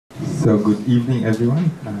So good evening, everyone,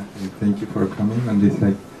 and thank you for coming on this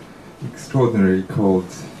extraordinary cold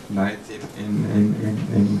night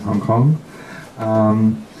in Hong Kong.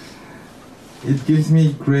 It gives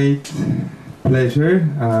me great pleasure,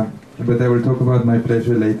 but I will talk about my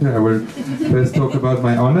pleasure later. I will first talk about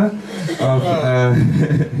my honor of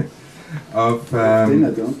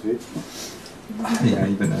dinner, don't we? Yeah,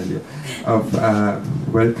 even earlier, of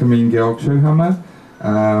welcoming Georg Schöllhammer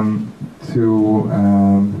to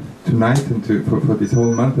tonight and for this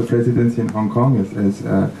whole month of residency in Hong Kong, as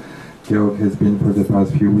Georg has been for the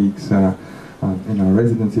past few weeks in our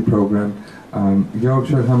residency program. Georg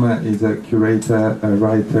Schöllhammer is a curator, a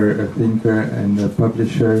writer, a thinker, and a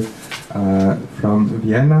publisher from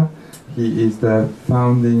Vienna. He is the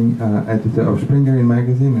founding editor of Springerin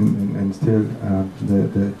magazine and still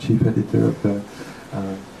the chief editor of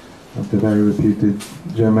the very reputed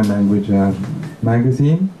German language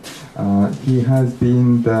magazine. He has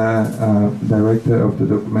been the director of the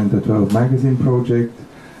Documenta 12 magazine project,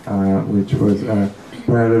 which was a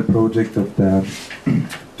parallel project of the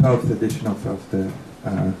 12th edition of the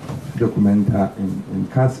Documenta in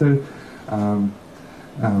Kassel.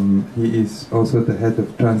 He is also the head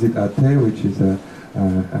of Transit AT, which is a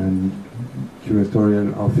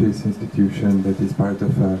curatorial office institution that is part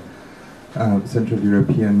of a Central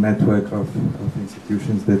European network of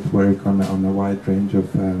institutions that work on a wide range of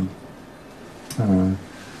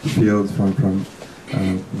fields, from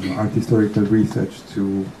art historical research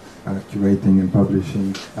to curating and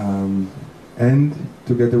publishing. And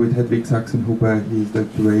together with Hedwig Sachsenhuber, he is the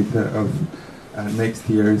curator of next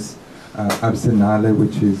year's Arsenale,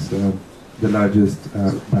 which is the largest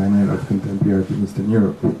banal of contemporary art in Eastern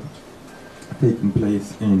Europe, taking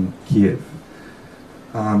place in Kiev.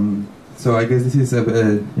 So I guess this is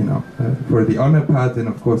for the honor part, and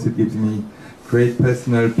of course it gives me great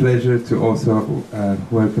personal pleasure to also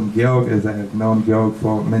welcome Georg, as I have known Georg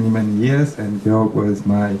for many, many years, and Georg was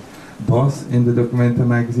my boss in the Documenta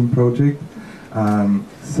magazine project.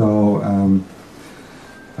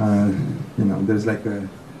 There's like a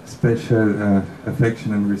special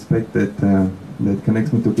affection and respect that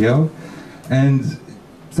connects me to Georg, and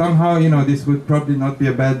somehow this would probably not be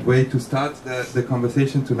a bad way to start the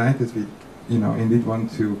conversation tonight, as we indeed want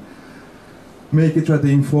to make it rather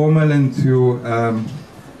informal and to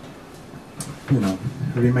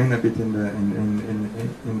remain a bit in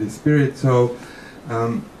the spirit. So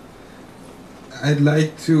I'd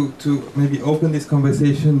like to maybe open this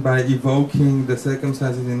conversation by evoking the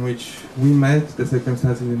circumstances in which we met, the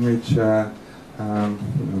circumstances in which I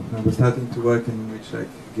was starting to work, and in which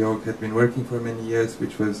Georg had been working for many years,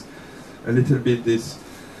 which was a little bit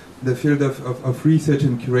the field of research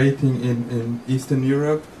and curating in Eastern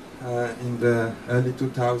Europe in the early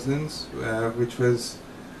 2000s, which was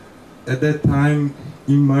at that time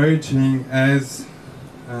emerging as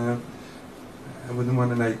I wouldn't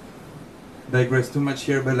want to digress too much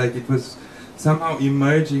here, but it was somehow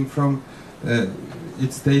emerging from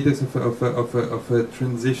its status of a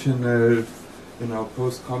transitional,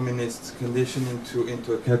 post-communist condition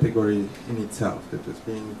into a category in itself that was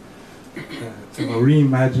being somehow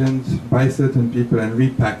reimagined by certain people and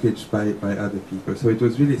repackaged by other people. So it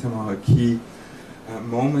was really somehow a key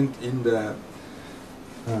moment in the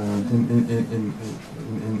in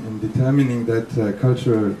determining that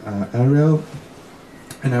cultural areal.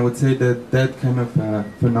 And I would say that kind of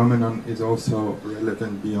phenomenon is also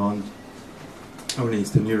relevant beyond only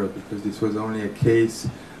Eastern Europe, because this was only a case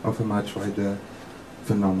of a much wider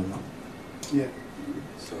phenomenon. Yeah,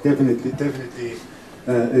 so definitely.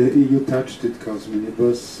 You touched it, Cosmin. It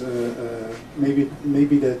was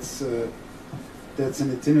maybe that's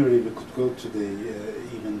an itinerary we could go today.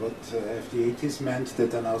 Even what FD80s meant,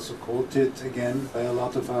 that are now so quoted again by a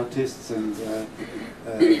lot of artists, and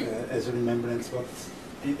as a remembrance what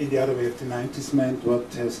in the other way of the 90s meant,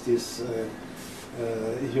 what has this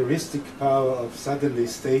heuristic power of suddenly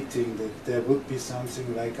stating that there would be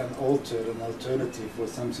something like an alternative, or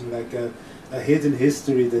something like a hidden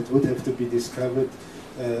history that would have to be discovered,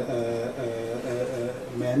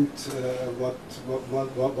 meant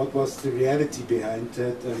what was the reality behind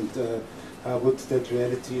that, and how would that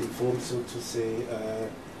reality inform, so to say,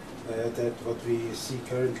 that what we see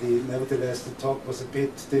currently. Nevertheless, the talk was a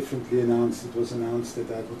bit differently announced. It was announced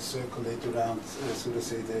that I would circulate around, so to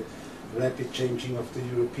say, the rapid changing of the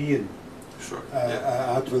European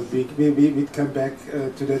artworld. We'd come back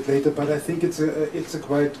to that later, but I think it's a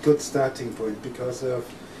quite good starting point, because of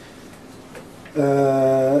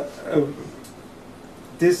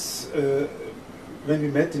this when we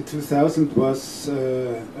met in 2000 was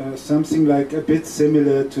something like a bit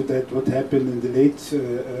similar to that what happened in the late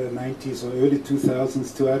 90s or early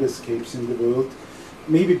 2000s to other scapes in the world.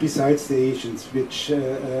 Maybe besides the Asians, which had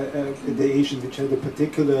a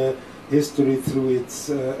particular history through its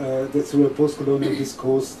through a post-colonial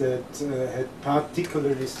discourse that had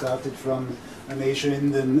particularly started from an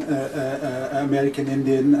Asian-Indian,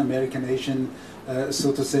 American Asian,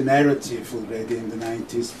 so to say, narrative already in the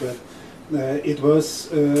 90s, but it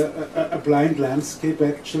was a blind landscape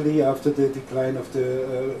actually after the decline of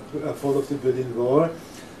the fall of the Berlin Wall,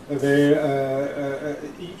 where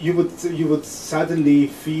you would suddenly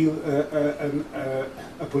feel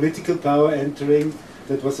a political power entering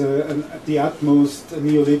that was the utmost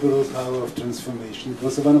neoliberal power of transformation. It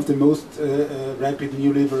was one of the most rapid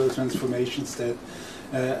neoliberal transformations that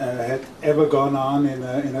had ever gone on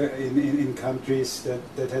in countries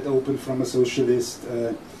that had opened from a socialist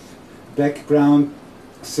background.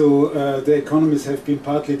 So the economies have been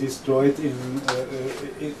partly destroyed in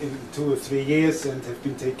 2 or 3 years and have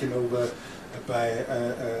been taken over by,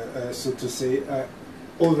 so to say,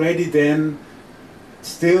 already then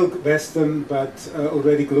still Western but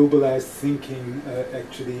already globalized thinking,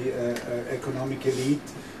 actually economic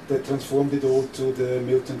elite that transformed it all to the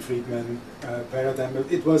Milton Friedman paradigm.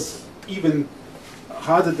 It was even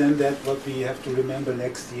harder than that, what we have to remember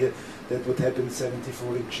next year, that what happened in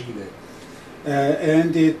 '74 in Chile.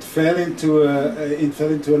 And it fell into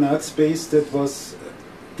an art space that was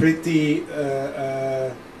pretty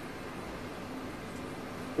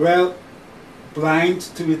well blind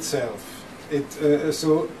to itself.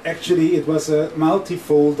 So actually it was a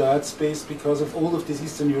multifold art space because of all of these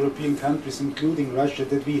Eastern European countries, including Russia,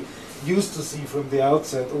 that we used to see from the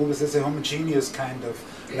outside always as a homogeneous kind of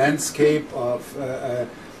landscape of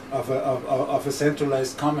a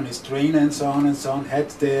centralized communist reign and so on, had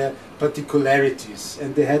their particularities,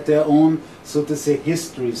 and they had their own, so to say,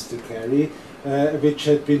 histories to carry, which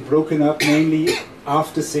had been broken up mainly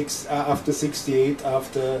after '68,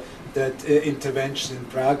 after that intervention in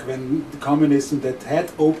Prague, when the communism that had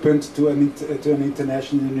opened to an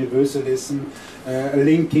international universalism,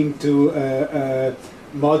 linking to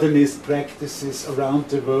modernist practices around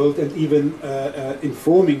the world, and even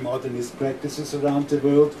informing modernist practices around the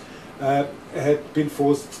world, had been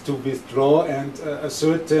forced to withdraw, and a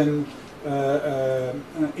certain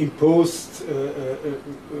imposed,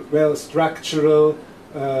 well, structural,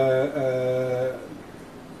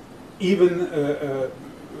 even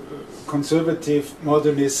conservative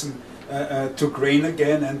modernism took reign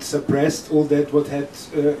again and suppressed all that what had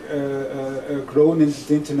grown in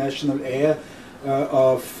the international air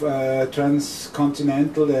of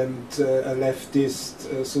transcontinental and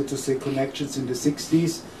leftist, so to say, connections in the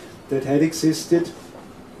 '60s that had existed.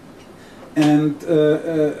 And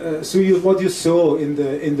so what you saw in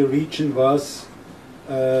the region was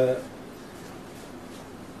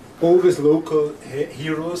always local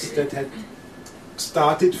heroes that had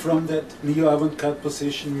started from that neo-avant-garde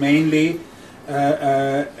position, mainly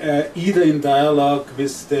either in dialogue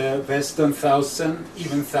with the Western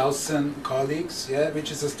even thousand colleagues, yeah,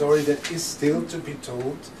 which is a story that is still to be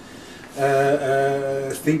told.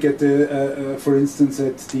 Think at the, for instance,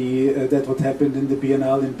 at the that what happened in the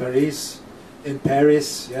Biennale in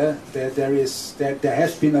Paris. Yeah, there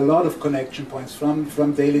has been a lot of connection points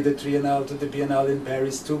from Daily the Triennale to the Biennale in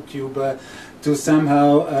Paris to Cuba, to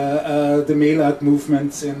somehow the mail art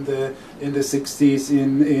movements in the '60s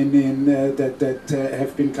that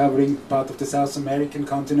have been covering part of the South American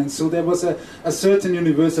continent. So there was a certain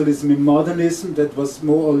universalism in modernism that was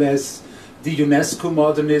more or less the UNESCO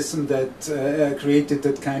modernism that created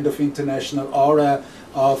that kind of international aura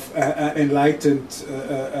of enlightened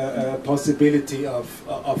possibility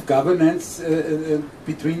of governance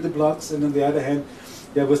between the blocks, and on the other hand,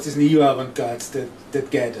 there was this neo-avant-gardes that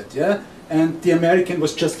gathered, yeah. And the American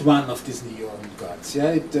was just one of these neo-avant-gardes,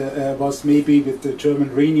 yeah. It was maybe with the German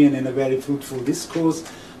Reunion in a very fruitful discourse,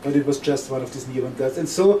 but it was just one of these neo-avant-gardes. And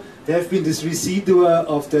so there have been this residua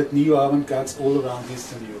of that neo-avant-gardes all around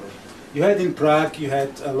Eastern Europe. You had in Prague, you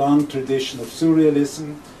had a long tradition of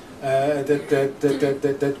surrealism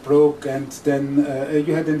that broke, and then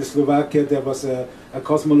you had in the Slovakia there was a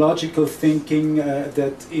cosmological thinking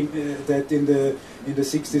that in the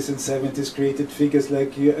 60s and 70s created figures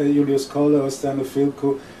like Julius Koller or Stano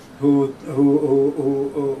Filko, who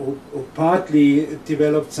partly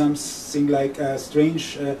developed something like a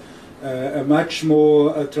strange a much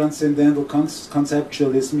more transcendental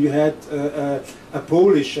conceptualism. You had a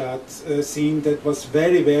Polish art scene that was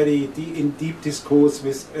very, very in deep discourse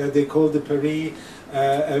with, they called the Paris,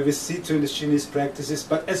 with situationist practices,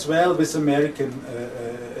 but as well with American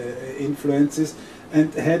influences,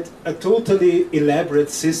 and had a totally elaborate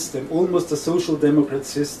system, almost a social democrat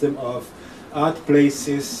system of art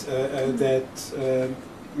places that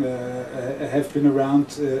have been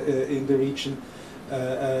around in the region,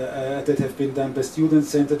 that have been done by student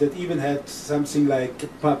center, that even had something like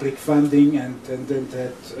public funding, and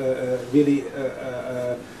had really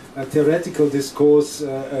a theoretical discourse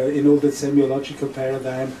in all the semiological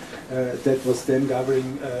paradigm that was then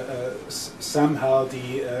governing somehow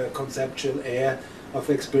the conceptual air of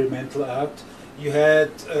experimental art. You had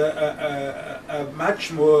a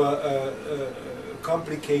much more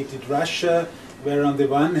complicated Russia, where on the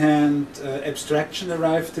one hand abstraction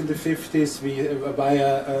arrived in the 50s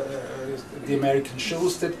via the American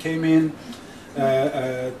shows that came in,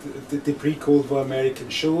 the pre-Cold War American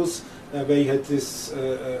shows, where you had this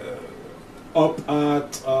op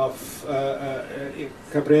art of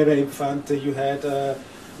Cabrera Infante. You had a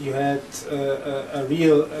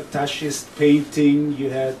real Tachist painting. You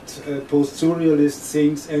had post-surrealist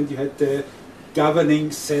things, and you had the governing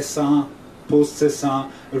Cézanne,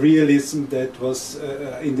 post-Cézanne realism that was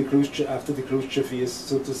in the Khrushchev, after the Khrushchev years,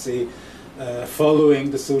 so to say,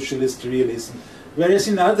 following the socialist realism. Whereas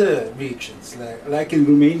in other regions, like in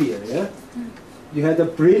Romania, yeah, you had a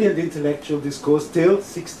brilliant intellectual discourse till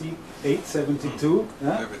 68, 72.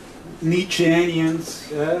 Yeah?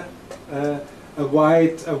 Nietzscheanians, a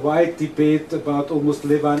wide debate about almost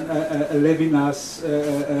Levinas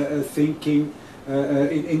thinking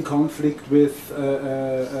in conflict with a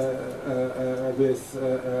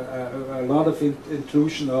lot of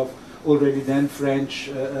intrusion of already then French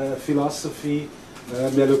philosophy,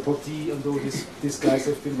 Merleau-Ponty, and all these guys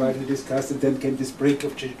have been widely discussed, and then came this break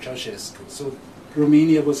of Ceausescu. So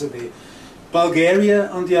Romania was a way. Bulgaria,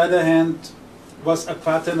 on the other hand, was a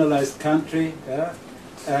paternalized country, yeah,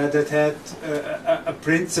 that had a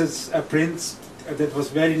prince that was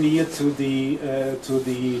very near to the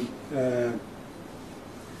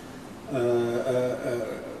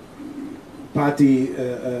party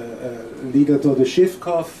leader Todor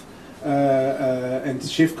Zhivkov, and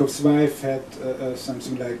Zhivkov's wife had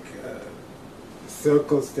something like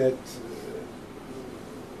circles that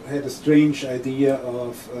had a strange idea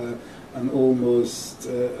of an almost,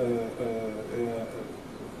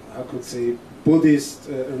 how could say, Buddhist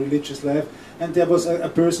religious life, and there was a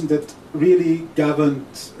person that really governed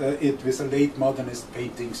it with a late modernist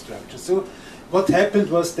painting structure. So what happened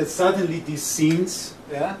was that suddenly these scenes,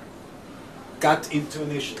 yeah, got into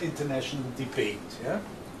an international debate. Yeah?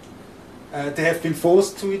 They have been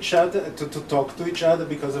forced to each other, to talk to each other,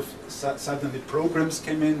 because of suddenly programs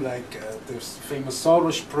came in, like this famous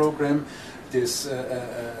Soros program, this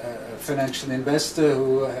financial investor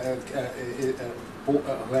who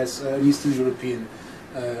has an Eastern European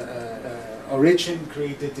origin,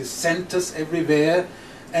 created these centers everywhere,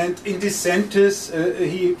 and in these centers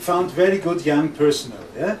he found very good young personnel,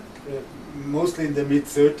 yeah? Mostly in the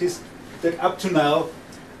mid-30s, that up to now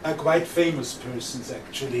are quite famous persons,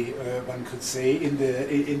 actually, one could say, in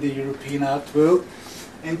the European art world.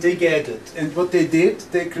 And they gathered, and what they did,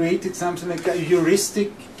 they created something like a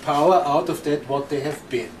heuristic power out of that, what they have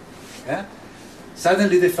been. Yeah?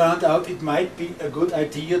 Suddenly they found out it might be a good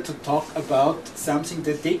idea to talk about something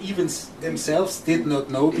that they even themselves did not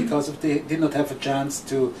know, because they did not have a chance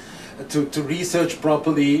to research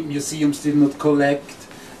properly. Museums did not collect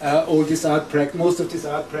all this art practice. Most of these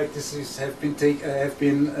art practices have been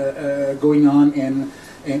going on in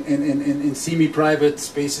semi-private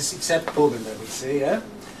spaces, except Poland, I would say. Yeah?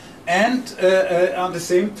 And at the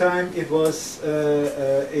same time, it was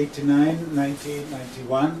 89, 90,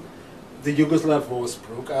 91. The Yugoslav wars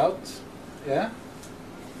broke out, yeah,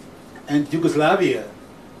 and Yugoslavia,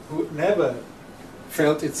 who never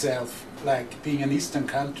felt itself like being an Eastern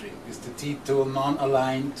country, with the Tito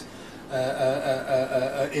non-aligned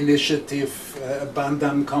initiative,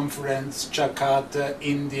 Bandung Conference, Jakarta,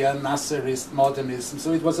 India, Nasserist modernism.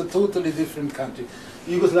 So it was a totally different country.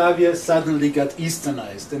 Yugoslavia suddenly got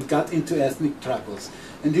Easternized and got into ethnic troubles,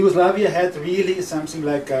 and Yugoslavia had really something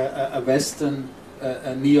like a Western.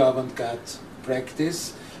 A neo-avant-garde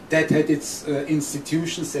practice that had its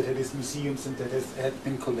institutions, that had its museums, and that had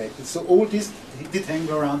been collected. So all this did hang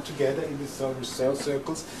around together in the social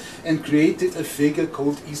circles and created a figure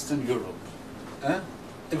called Eastern Europe,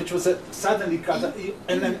 which was suddenly got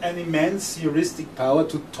an immense heuristic power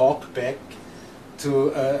to talk back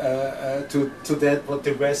to that what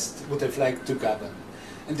the West would have liked to govern.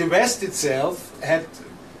 And the West itself had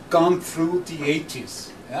gone through the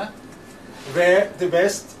 80s, yeah? Where the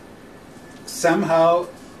West somehow,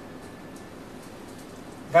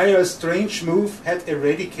 via a strange move, had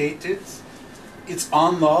eradicated its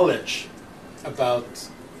own knowledge about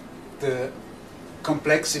the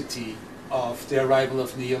complexity of the arrival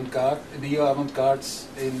of neo-avant-gardes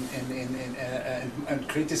and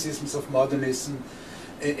criticisms of modernism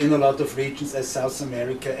in a lot of regions, as South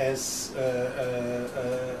America, as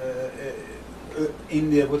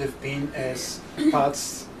India would have been, as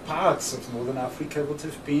parts of Northern Africa would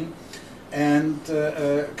have been, and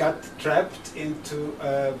got trapped into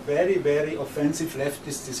a very, very offensive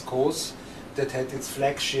leftist discourse that had its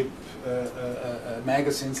flagship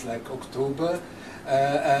magazines like October,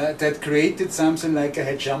 that created something like a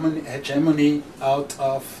hegemony out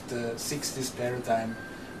of the 60s paradigm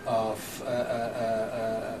of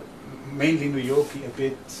mainly New York, a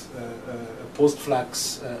bit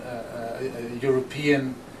post-flux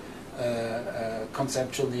European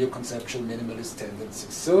conceptual, neo-conceptual minimalist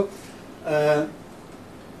tendencies. So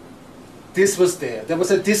this was there. There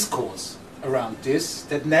was a discourse around this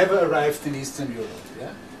that never arrived in Eastern Europe,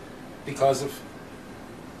 yeah? Because of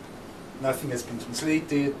nothing has been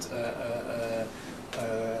translated,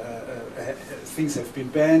 things have been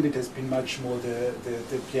banned. It has been much more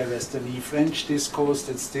the Pierre Restany French discourse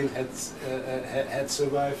that still had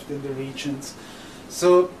survived in the regions.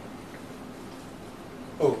 So,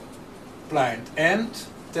 blind. And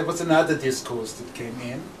there was another discourse that came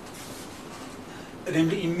in.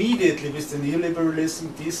 Namely, immediately with the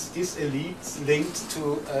neoliberalism, these elites linked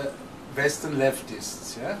to Western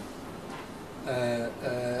leftists, yeah?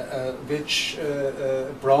 Which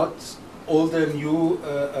brought all the new,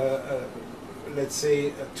 let's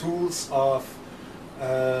say, tools of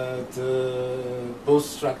the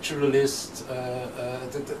post-structuralist,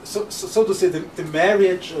 so to say, the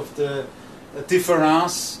marriage of the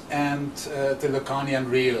difference and the Lacanian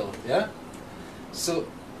real, yeah? So,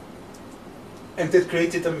 and that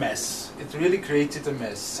created a mess. It really created a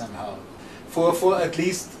mess somehow. For at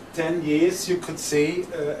least 10 years, you could say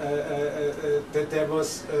that there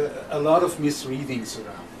was a lot of misreadings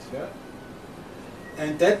around. Yeah?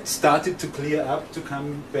 And that started to clear up, to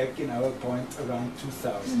come back in our point around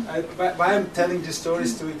 2000. Why I'm telling the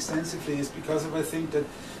stories too extensively is because I think that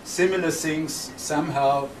similar things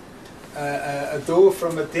somehow, though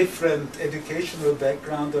from a different educational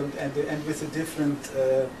background and with a different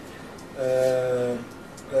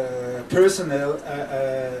personnel,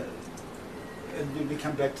 and we'll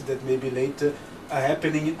come back to that maybe later, are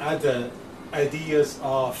happening in other ideas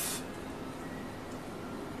of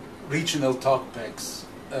regional talkbacks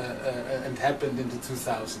and happened in the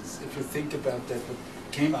 2000s. If you think about that, what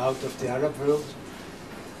came out of the Arab world,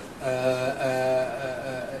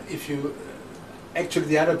 actually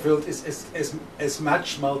the Arab world is as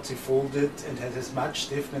much multifolded and has as much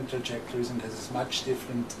different trajectories and has as much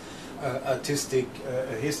different artistic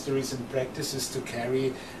histories and practices to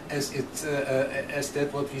carry as that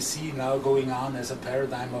what we see now going on as a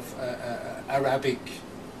paradigm of Arabic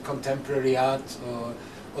contemporary art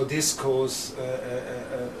or discourse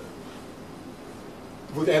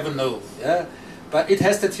would ever know. Yeah? But it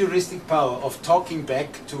has that heuristic power of talking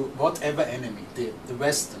back to whatever enemy, the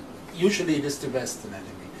Western. Usually it is the Western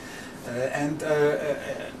enemy. And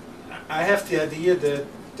I have the idea that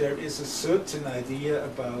there is a certain idea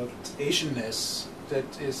about Asianness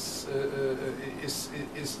that is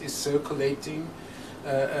circulating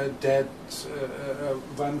that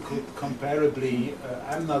one could comparably.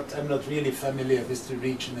 I'm not really familiar with the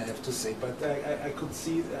region, I have to say, but I could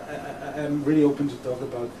see. I'm really open to talk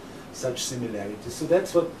about such similarities. So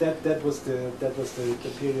that's what that was the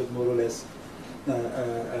period more or less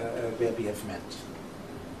where we have met.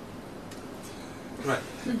 Right.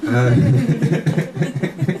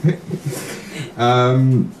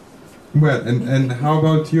 Well, and how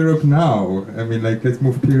about Europe now? I mean, like, let's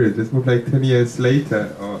move period. Let's move like 10 years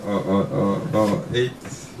later or 8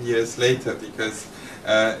 years later, because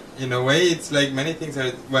in a way it's like many things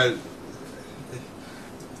are, well,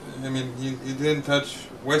 I mean, you didn't touch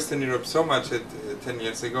Western Europe so much 10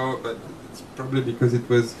 years ago, but it's probably because it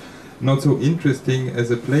was not so interesting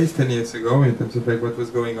as a place 10 years ago in terms of like what was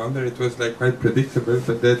going on there. It was like quite predictable,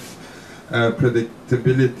 but that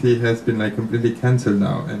predictability has been like completely cancelled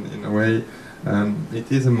now, and in a way it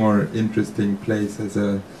is a more interesting place as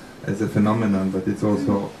a phenomenon, but it's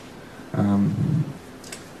also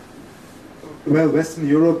well, Western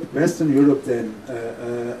Europe then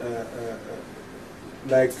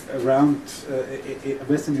like around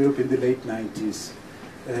Western Europe in the late 90s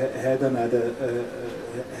had another,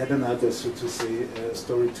 so to say,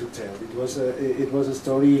 story to tell. It was a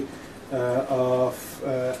story of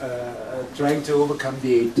trying to overcome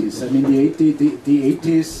the 80s. I mean, the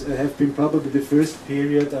 80s have been probably the first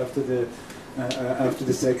period after the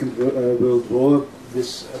Second World War,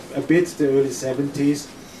 with a bit the early 70s,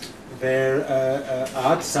 where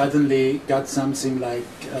art suddenly got something like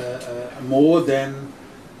more than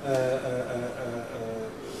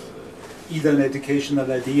either an educational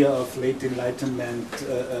idea of late Enlightenment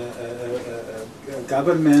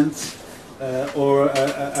governments or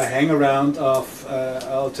a hang-around of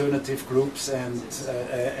alternative groups and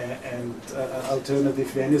alternative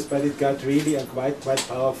venues, but it got really a quite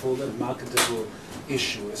powerful and marketable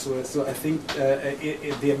issue. So I think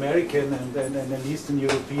the American and an Eastern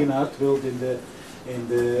European art world in the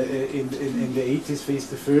 80s faced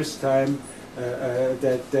the first time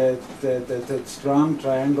that strong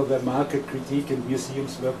triangle where market, critique, and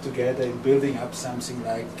museums work together in building up something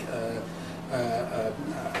like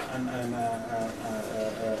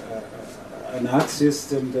an art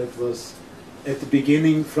system that was at the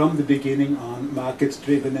beginning, from the beginning on, market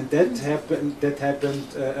driven, and that happened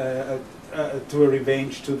to a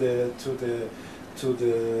revenge to the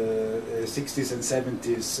 60s and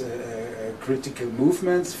 70s critical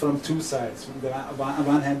movements from two sides. From the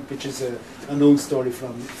one hand, which is a known story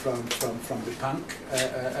from the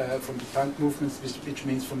punk movements, which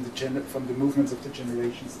means from the movements of the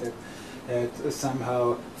generations that had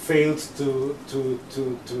somehow failed to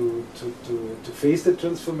face the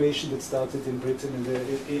transformation that started in Britain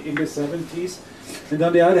in the 70s. And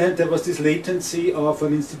on the other hand, there was this latency of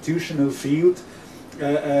an institutional field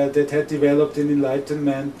that had developed in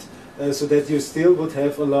Enlightenment, so that you still would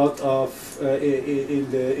have a lot of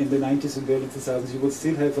in the 90s and early 2000s. You would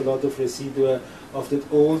still have a lot of residue of that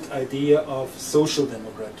old idea of social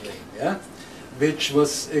democracy, yeah, which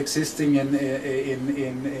was existing in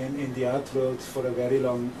the art world for a very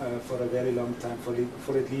long time, for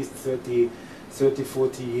at least 30,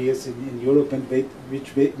 40 years in Europe, and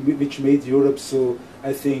which made Europe so,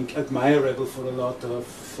 I think, admirable for a lot of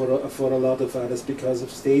others, because of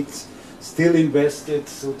states still invested,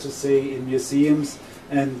 so to say, in museums,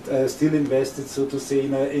 and still invested, so to say,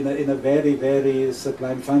 in a very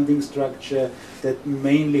sublime funding structure that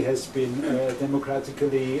mainly has been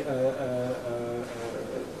democratically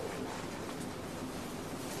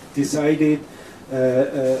decided.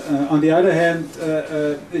 On the other hand,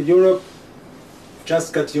 Europe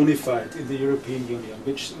just got unified in the European Union,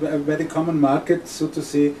 where the common market, so to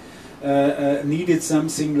say, needed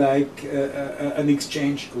something like an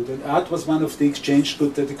exchange good, and art was one of the exchange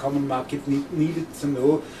goods that the common market needed to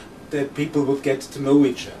know, that people would get to know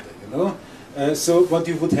each other, you know. So what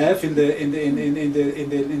you would have in the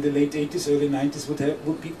late 80s, early 90s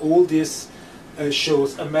would be all these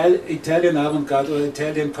shows: Italian avant-garde or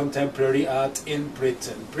Italian contemporary art in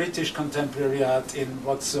Britain, British contemporary art in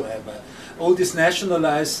whatsoever. All these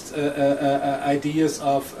nationalized ideas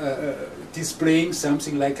of displaying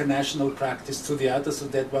something like a national practice to the other, so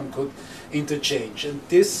that one could interchange. And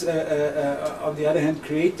this, on the other hand,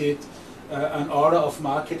 created an aura of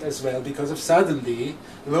market as well, because of suddenly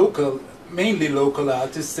mainly local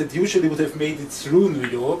artists that usually would have made it through New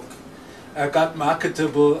York got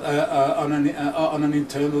marketable on an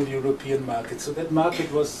internal European market. So that market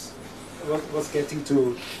was getting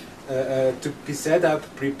to be set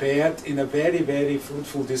up, prepared in a very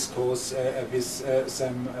fruitful discourse with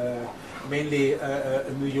some mainly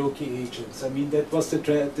New York agents. I mean, that was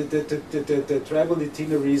the travel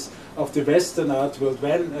itineraries of the Western art world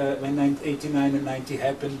when 89 and 90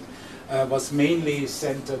 happened. Was mainly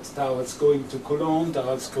centered towards going to Cologne,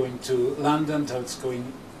 towards going to London, towards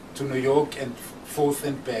going to New York, and forth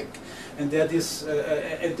and back. And there this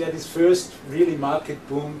first really market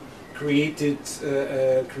boom created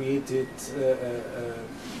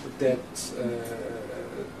that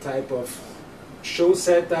type of show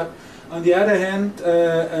setup. On the other hand,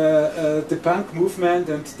 the punk movement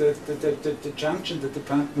and the junction that the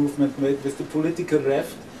punk movement made with the political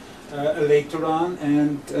left later on,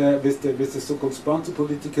 and with the so-called sponsor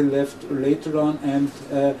political left later on, and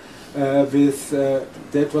with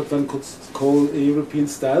that what one could call European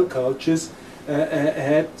style cultures,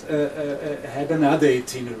 had another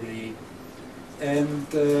itinerary. And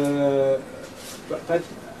but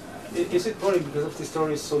is it boring because of the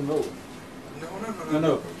story is so low?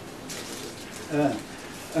 No.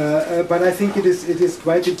 But I think it is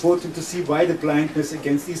quite important to see why the blindness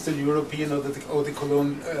against Eastern European or the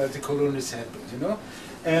colonists happened, you know.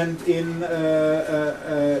 And in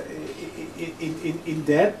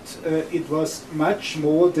that it was much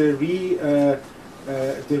more the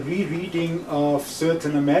the rereading of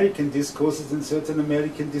certain American discourses and certain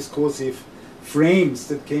American discursive frames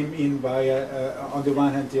that came in via, on the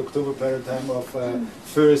one hand, the October paradigm of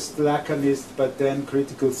first Lacanist, but then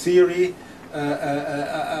critical theory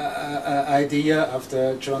idea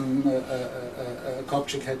after John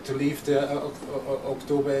Kopchak had to leave the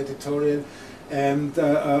October editorial, and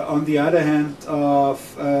on the other hand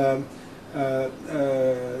of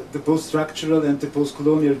the post-structural and the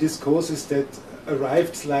post-colonial discourses that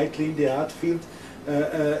arrived slightly in the art field.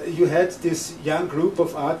 You had this young group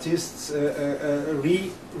of artists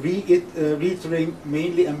reiterating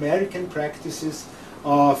mainly American practices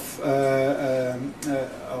of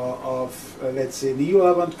let's say,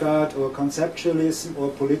 neo-avant-garde or conceptualism or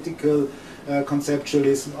political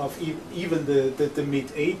conceptualism of even the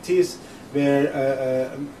mid-80s, where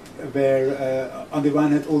on the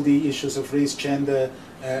one hand all the issues of race, gender,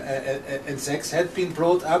 and sex had been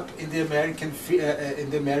brought up in the American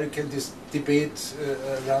debate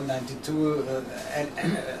around '92,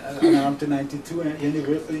 around the '92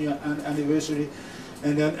 anniversary,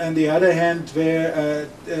 and then on the other hand, where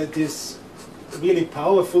this really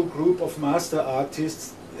powerful group of master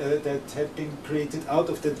artists that had been created out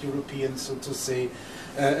of that European, so to say,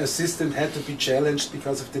 a system had to be challenged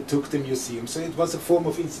because of they took the museum. So it was a form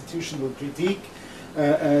of institutional critique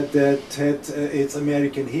that had its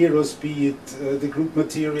American heroes, be it the group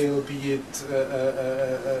material, be it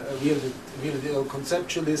really the old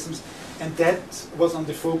conceptualisms, and that was on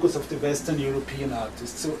the focus of the Western European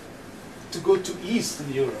artists. So to go to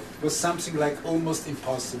Eastern Europe was something like almost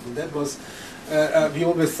impossible. That was, we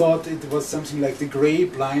always thought it was something like the grey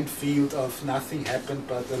blind field of nothing happened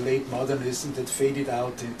but a late modernism that faded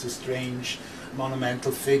out into strange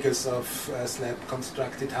monumental figures of slab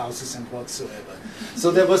constructed houses and whatsoever.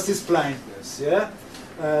 So there was this blindness, yeah?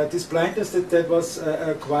 This blindness that was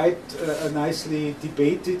quite nicely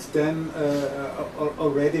debated then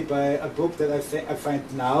already by a book that I find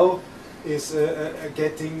now is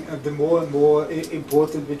getting the more and more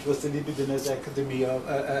important, which was the Libidinous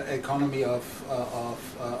economy of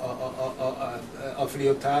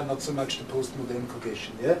Lyotard, not so much the postmodern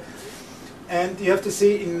condition. Yeah, and you have to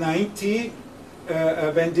say in '90,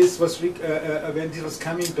 when this was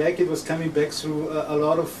coming back, it was coming back through a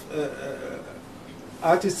lot of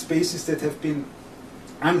artist spaces that have been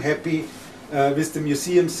unhappy with the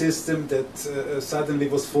museum system that suddenly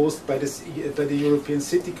was forced by the European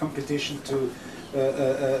city competition to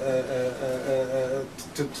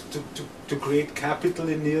create capital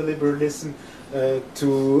in neoliberalism,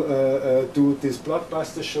 to do these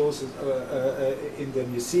blockbuster shows in the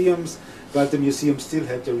museums, but the museums still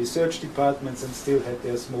had their research departments and still had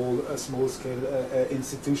their small scale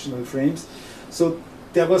institutional frames. So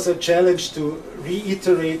there was a challenge to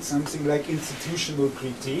reiterate something like institutional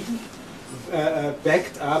critique,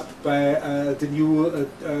 backed up by the new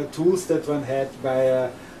tools that one had by,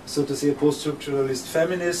 so to say, post-structuralist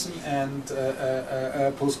feminism and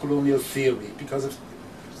post-colonial theory, because of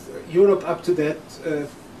Europe up to that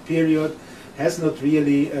period has not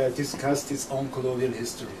really discussed its own colonial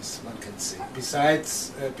histories, one can say.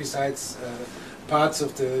 Besides parts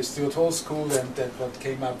of the Stuart Hall School and that what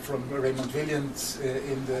came up from Raymond Williams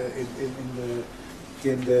in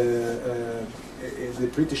the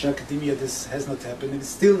British academia, this has not happened. It's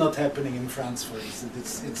still not happening in France, for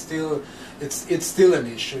instance. It's still an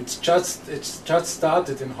issue. It's just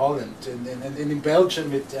started in Holland and in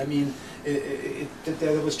Belgium.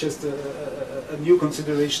 There was just a new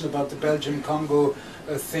consideration about the Belgium-Congo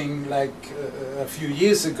thing like a few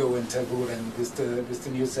years ago in Tervuren with the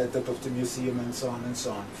new setup of the museum and so on and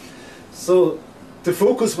so on. So the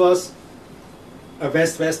focus was a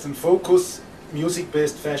Western focus,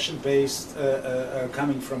 music-based, fashion-based,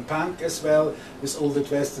 coming from punk as well, with all the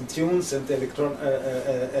Western tunes, and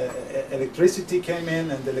electricity came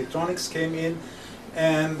in and electronics came in,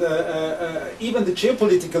 and even the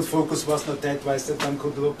geopolitical focus was not that wise that one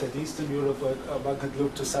could look at Eastern Europe or one could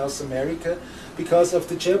look to South America, because of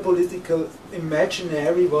the geopolitical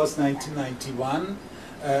imaginary was 1991,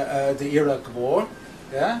 the Iraq War,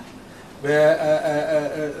 yeah?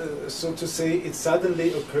 Where, so to say, it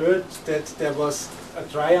suddenly occurred that there was a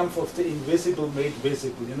triumph of the invisible made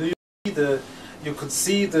visible. You know, you could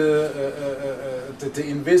see the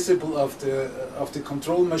invisible of the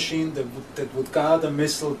control machine that would guard a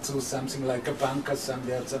missile to something like a bunker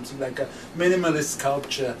somewhere, something like a minimalist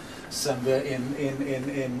sculpture somewhere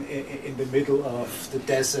in the middle of the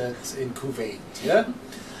desert in Kuwait. Yeah.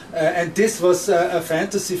 And this was a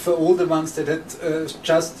fantasy for all the ones that had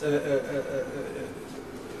just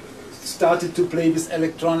started to play with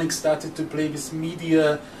electronics, started to play with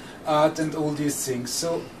media art and all these things.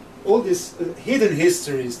 So all these hidden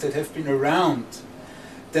histories that have been around,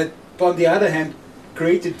 that on the other hand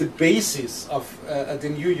created the basis of the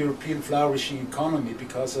new European flourishing economy,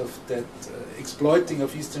 because of that exploiting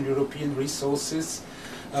of Eastern European resources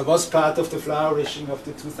was part of the flourishing of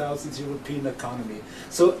the 2000s European economy.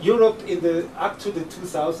 So Europe up to the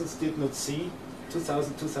 2000s did not see,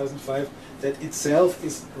 2000, 2005, that itself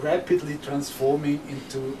is rapidly transforming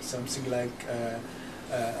into something like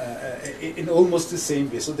in almost the same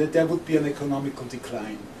way, so that there would be an economical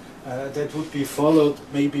decline that would be followed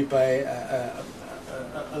maybe by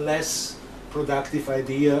a less productive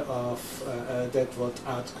idea of that what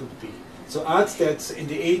art could be. So art that's in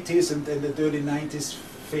the 80s and then the early 90s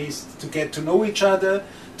faced to get to know each other,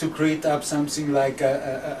 to create up something like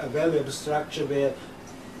a valuable structure where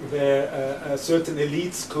certain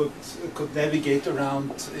elites could navigate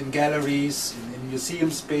around in galleries, in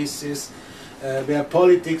museum spaces, where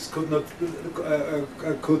politics could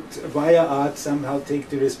via art somehow take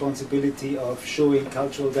the responsibility of showing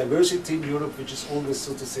cultural diversity in Europe, which is always,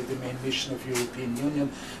 so to say, the main mission of European Union.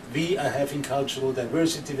 We are having cultural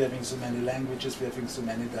diversity, we're having so many languages, we're having so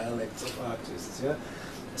many dialects of artists. Yeah?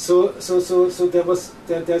 So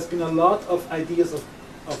there's been a lot of ideas of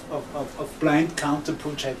blind counter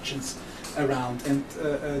projections around, and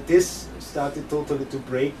this started totally to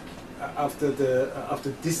break after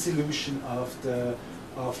dissolution of the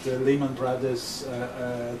Lehman Brothers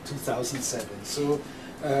 2007. So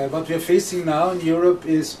what we are facing now in Europe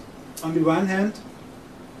is, on the one hand,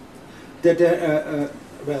 that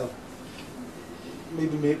well,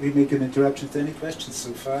 maybe we make an interruption to any questions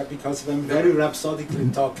so far, because I'm very rhapsodically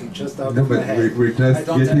talking just out of my head. We're just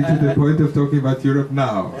getting to the point of talking about Europe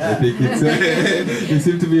now. Yeah. I think it's you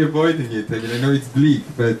seem to be avoiding it. I mean, I know it's bleak,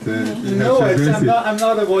 but no, I'm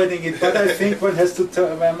not avoiding it. But I think one has to.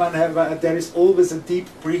 There is always a deep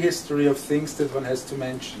prehistory of things that one has to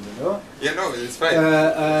mention. You know. Yeah, no, it's fine.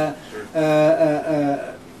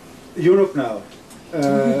 Europe now.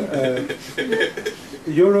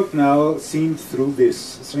 Europe now seen through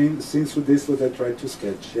this, seen through this what I tried to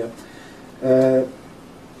sketch. Yeah.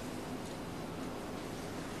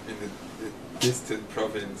 In the distant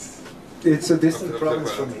province. It's a distant province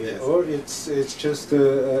from here, yes. Or it's just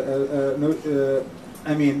no.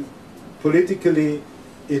 I mean, politically,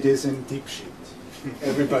 it is in deep shit.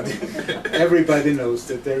 Everybody knows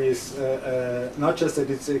that there is not just that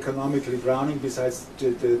it's economically drowning, besides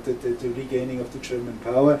the regaining of the German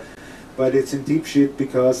power, but it's in deep shit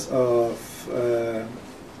because of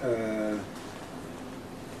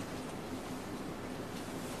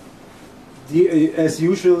as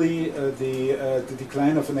usually the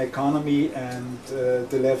decline of an economy and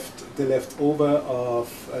the leftover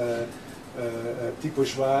of the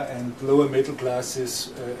bourgeois and lower middle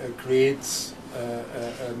classes creates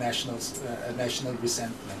national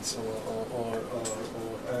resentments, or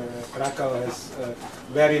Krakow has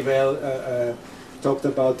very well talked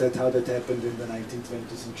about that, how that happened in the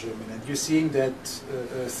 1920s in Germany, and you're seeing that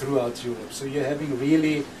throughout Europe. So you're having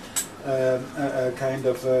really a kind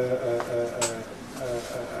of a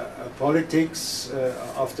politics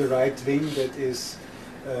of the right wing that is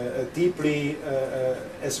deeply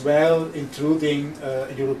as well intruding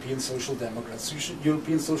European Social Democrats.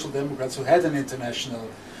 European Social Democrats who had an international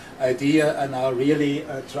idea are now really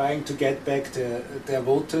trying to get back their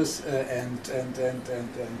voters and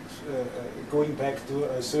going back to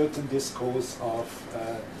a certain discourse of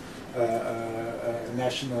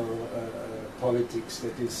national politics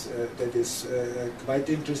that is quite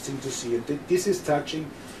interesting to see. And this is touching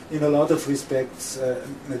in a lot of respects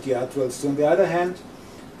the art world. So on the other hand,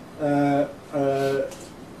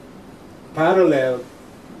 parallel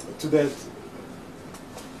to that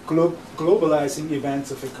globalizing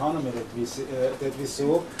events of economy that we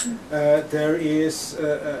saw, there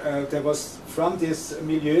was from this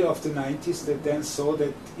milieu of the 90s that then saw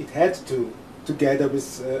that it had to, together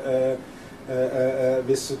with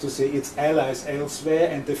so to say its allies elsewhere,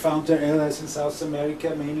 and they found their allies in South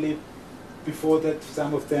America mainly. Before that,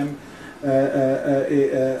 some of them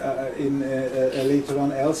later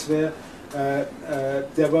on elsewhere.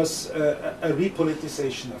 There was a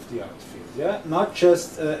repoliticization of the art field. Yeah, not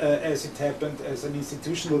just as it happened as an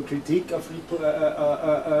institutional critique of,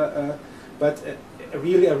 but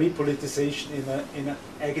really a repoliticization in an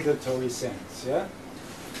agitatory sense. Yeah.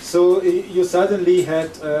 So you suddenly had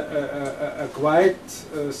a quite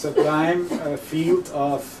sublime field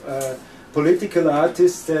of political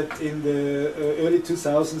artists that in the early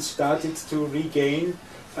 2000s started to regain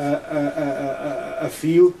a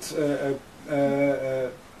field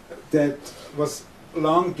that was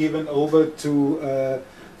long given over to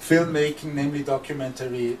filmmaking, namely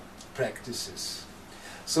documentary practices.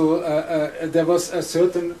 So there was a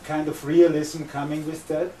certain kind of realism coming with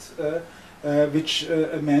that, which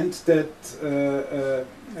meant that the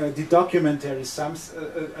documentary,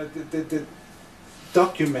 the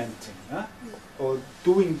documenting, or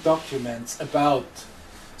doing documents about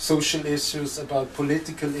social issues, about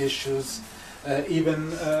political issues,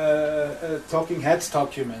 even talking heads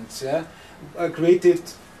documents, created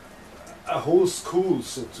a whole school,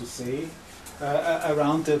 so to say,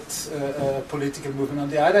 around that political movement. On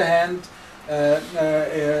the other hand,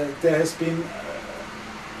 there has been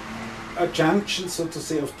a junction, so to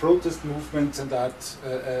say, of protest movements and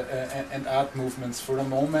art movements for a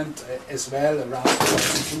moment as well, around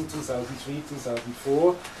 2002, 2003,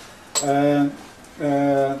 2004.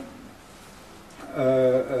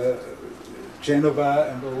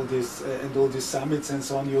 Genova and all these summits and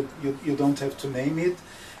so on. You don't have to name it,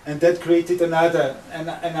 and that created another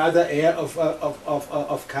air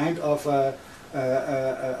of kind of a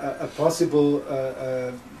possible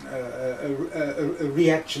a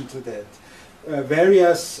reaction to that.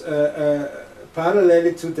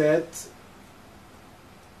 Parallelly to that,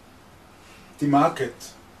 the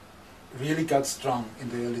market really got strong in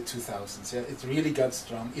the early 2000s. Yeah, it really got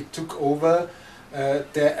strong. It took over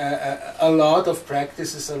a lot of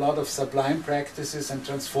practices, a lot of sublime practices, and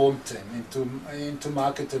transformed them into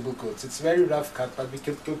marketable goods. It's very rough cut, but we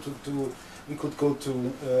could go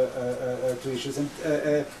to issues and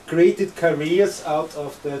created careers out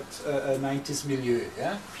of that 90s milieu.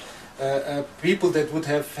 Yeah? People that would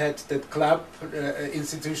have had that club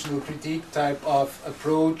institutional critique type of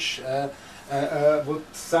approach would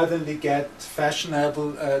suddenly get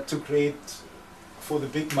fashionable to create for the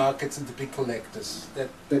big markets and the big collectors that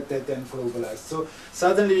then globalized. So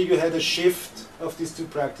suddenly you had a shift of these two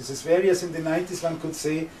practices. Whereas in the 90s one could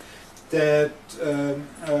say that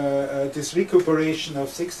this recuperation of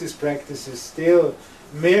 60s practices still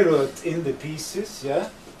mirrored in the pieces, yeah.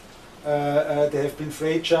 They have been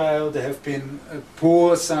fragile, they have been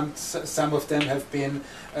poor, some of them have been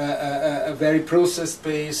very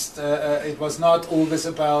process-based. It was not always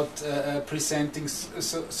about presenting,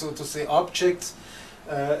 so to say, objects.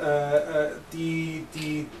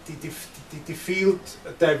 The field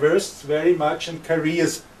diversed very much, and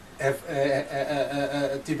careers have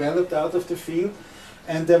developed out of the field.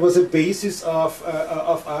 And there was a basis of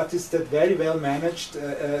artists that very well managed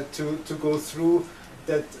to go through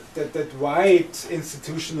that wide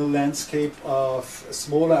institutional landscape of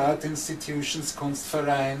smaller art institutions,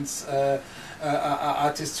 Kunstvereins,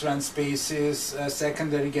 artist-run spaces,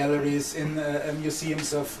 secondary galleries in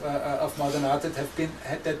museums of modern art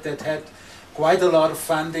that had quite a lot of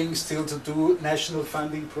funding still to do, national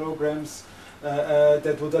funding programs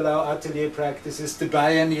that would allow atelier practices, the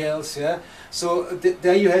biennials, yeah. So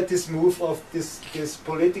there you had this move of this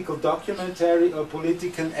political documentary or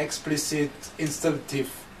political explicit installative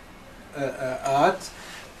art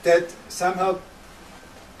that somehow,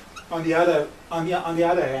 on the other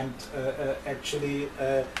hand, actually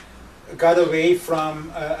got away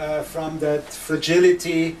from that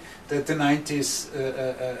fragility that the 90s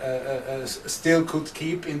still could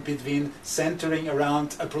keep in between, centering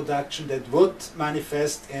around a production that would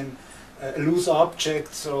manifest in loose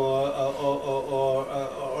objects or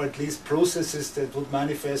at least processes that would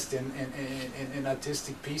manifest in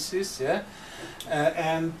artistic pieces, yeah.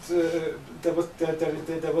 And there was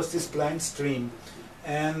this blind stream,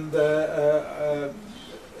 and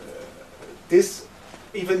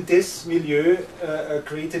even this milieu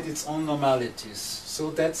created its own normalities.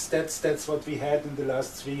 So that's what we had in the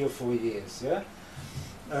last 3 or 4 years, yeah.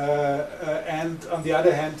 And on the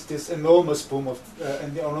other hand, this enormous boom of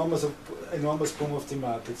enormous boom of the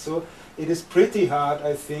market. So it is pretty hard,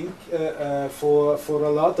 I think, for a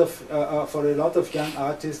lot of young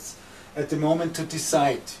artists at the moment to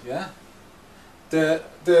decide, yeah. The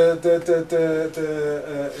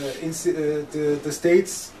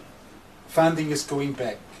state's funding is going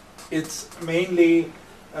back. It's mainly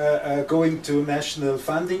going to national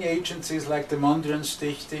funding agencies like the Mondrian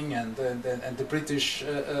Stichting and the British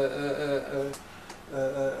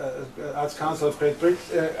Arts Council of Great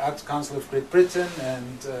Britain,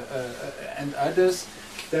 and others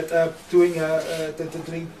that are doing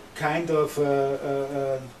kind of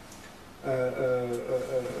a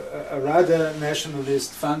rather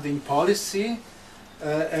nationalist funding policy.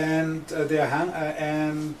 And the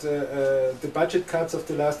budget cuts of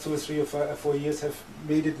the last 2 or 3 or 4 years have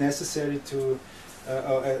made it necessary to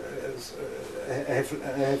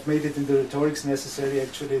have made it in the rhetorics necessary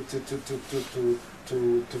actually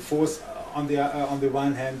to force on the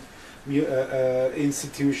one hand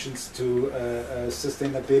institutions to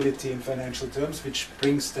sustainability in financial terms, which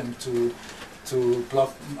brings them to to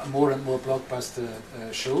more and more blockbuster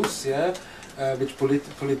shows, yeah, which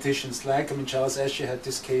politicians like. I mean, Charles Ashe had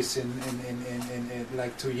this case in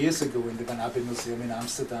like 2 years ago in the Van Abbe Museum in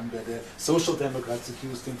Amsterdam, where the Social Democrats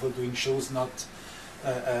accused him for doing shows not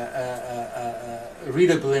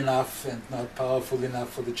readable enough and not powerful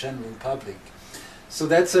enough for the general public. So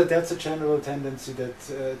that's a general tendency that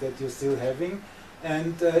you're still having,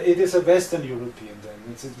 and it is a Western European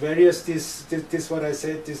tendency. It's various this what I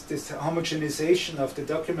said, this homogenization of the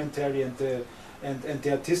documentary and the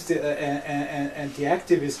artistic and the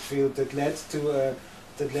activist field that led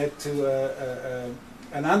to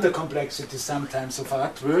an under-complexity sometimes of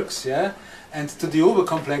artworks, yeah, and to the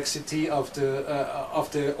over-complexity of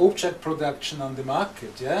the object production on the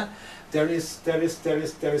market, yeah. There is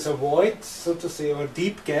a void, so to say, or a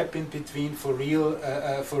deep gap in between for real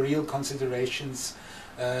considerations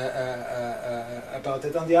about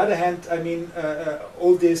it. On the other hand, I mean,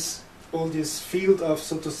 all this field of,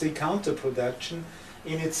 so to say, counter-production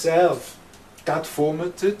in itself got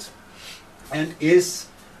formatted and is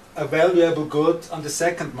a valuable good on the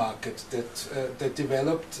second market that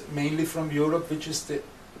developed mainly from Europe, which is the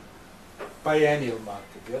biennial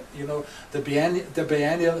market. Yeah? You know, the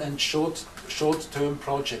biennial and short-term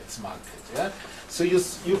projects market. Yeah? So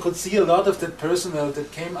you could see a lot of the personnel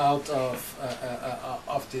that came out of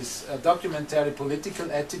this documentary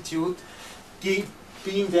political attitude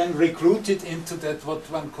being then recruited into that what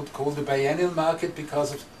one could call the biennial market,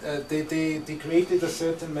 because of, they created a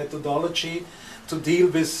certain methodology to deal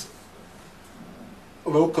with a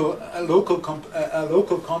local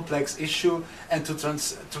complex issue, and to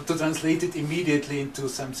translate it immediately into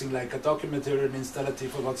something like a documentary, an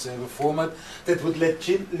installative, or whatsoever format that would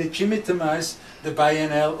legitimize the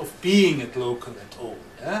biennial of being at local at all.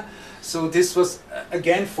 Yeah? So this was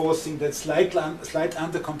again forcing that slight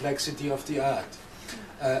under-complexity of the art.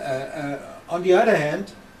 On the other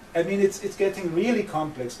hand, I mean, it's getting really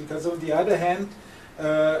complex, because on the other hand,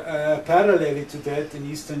 parallelly to that in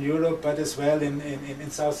Eastern Europe, but as well in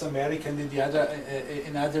South America and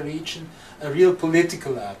in other regions, a real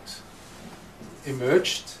political art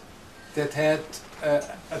emerged that had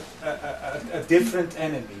a different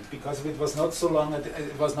enemy, because it was not so long,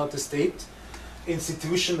 it was not a state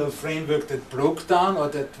institutional framework that broke down, or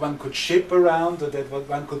that one could ship around, or that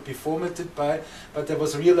one could be formatted by, but there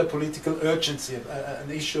was really a political urgency, an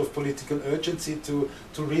issue of political urgency to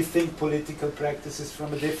rethink political practices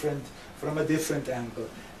from a different angle.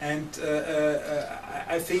 And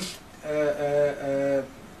I think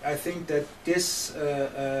that this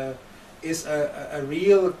is a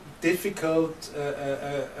real difficult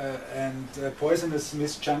and poisonous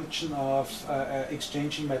misjunction of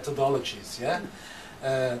exchanging methodologies. Yeah,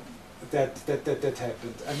 that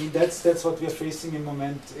happened. I mean, that's what we are facing in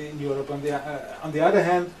moment in Europe. On the other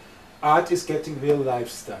hand, art is getting real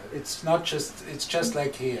lifestyle. It's not just. It's just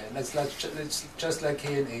like here. It's just like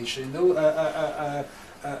here in Asia. You know,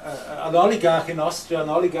 an oligarch in Austria, an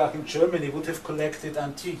oligarch in Germany would have collected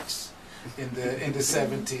antiques in the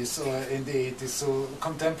 70s or in the 80s, so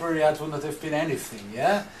contemporary art would not have been anything,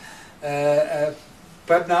 yeah.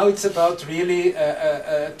 But now it's about really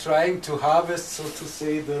trying to harvest, so to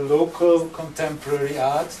say, the local contemporary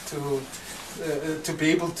art to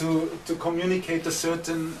be able to communicate a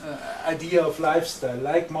certain idea of lifestyle,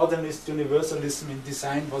 like modernist universalism in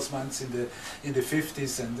design was once in the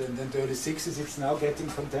 50s and the early 60s. It's now getting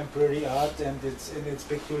contemporary art and its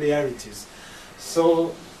peculiarities.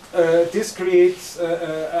 So this creates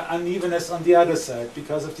unevenness on the other side,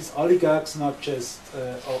 because of these oligarchs, not just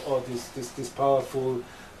or these powerful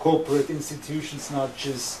corporate institutions, not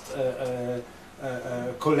just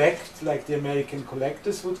collect like the American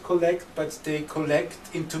collectors would collect, but they collect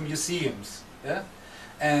into museums, yeah,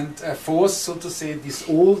 and force, so to say, this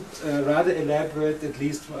old, rather elaborate, at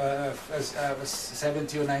least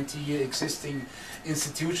 70 or 90 year existing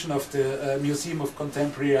institution of the Museum of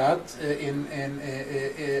Contemporary Art in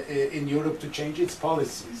Europe to change its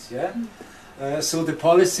policies. Yeah, so the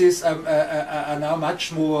policies are now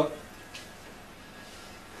much more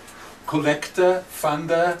collector,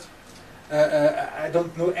 funder. I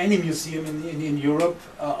don't know any museum in Europe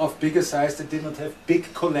of bigger size that did not have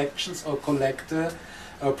big collections or collector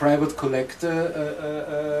or private collector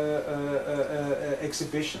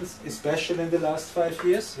exhibitions, especially in the last 5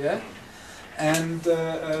 years. Yeah. And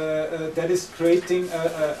that is creating,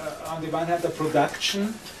 on the one hand, a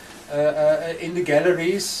production in the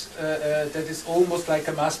galleries that is almost like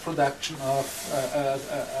a mass production of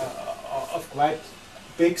quite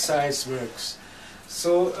big size works.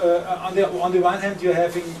 So on the one hand, you're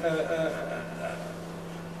having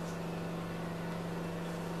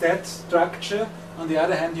that structure On the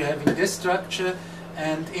other hand, you're having this structure,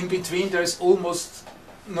 and in between there's almost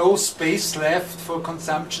no space left for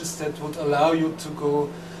consumptions that would allow you to go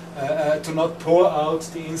to not pour out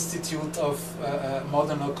the institute of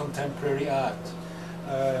modern or contemporary art.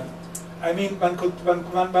 I mean, one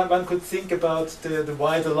could think about the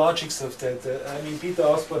wider logics of that. I mean, Peter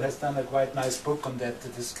Osborne has done a quite nice book on that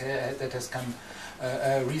that has come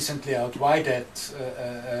recently out. Why that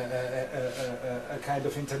kind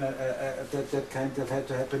of that kind of had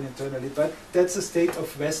to happen internally? But that's the state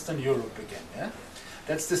of Western Europe again. Yeah,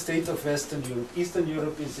 that's the state of Western Europe. Eastern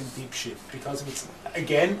Europe is in deep shit because it's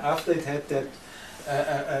again after it had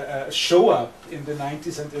that show up in the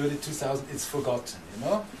 90s and early 2000s. It's forgotten. You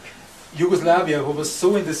know. Yugoslavia, who was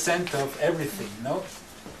so in the center of everything, no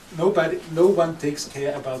one takes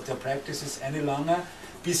care about their practices any longer,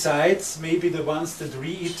 besides maybe the ones that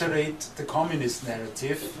reiterate the communist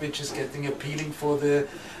narrative, which is getting appealing for the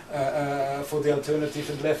alternative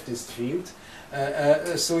and leftist field.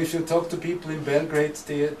 So if you talk to people in Belgrade,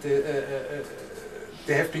 they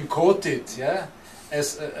have been quoted, yeah,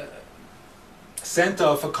 as a center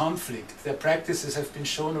of a conflict. Their practices have been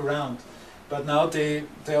shown around. But now they're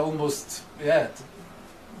almost, yeah,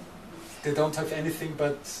 they don't have anything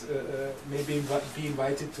but maybe be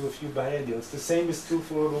invited to a few biennials. The same is true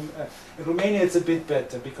for in Romania. It's a bit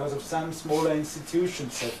better because of some smaller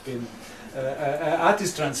institutions have been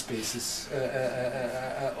artisan spaces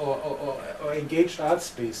or engaged art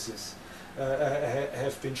spaces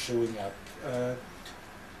have been showing up.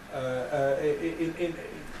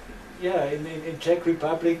 In Czech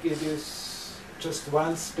Republic it is just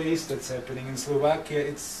one space that's happening. In Slovakia,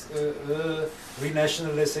 it's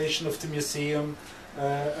renationalization of the museum,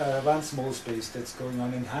 one small space that's going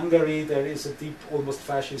on. In Hungary, there is a deep, almost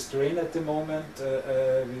fascist reign at the moment,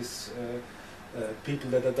 with people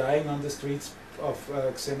that are dying on the streets of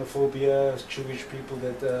xenophobia, Jewish people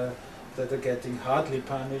that are getting hardly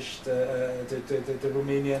punished. The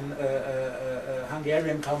Romanian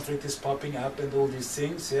Hungarian conflict is popping up, and all these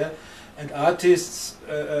things. Yeah. And artists,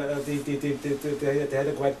 they had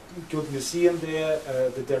a quite good museum there.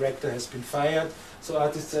 The director has been fired, so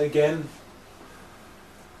artists are again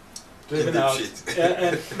driven out.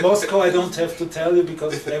 And Moscow, I don't have to tell you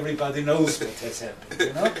because everybody knows what has happened.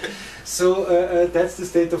 You know, so that's the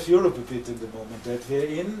state of Europe a bit in the moment that we're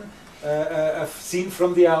in. Seen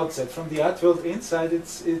from the outside, from the art world inside,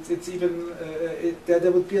 it's even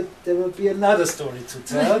there would be another story to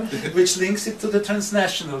tell, which links it to the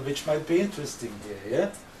transnational, which might be interesting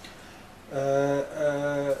here.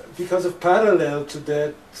 Yeah, because of parallel to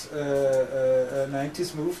that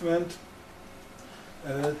 90s movement,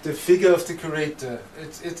 the figure of the curator.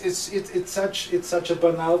 It's such a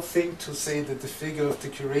banal thing to say that the figure of the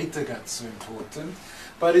curator got so important.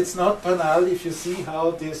 But it's not banal if you see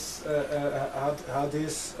how this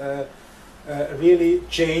really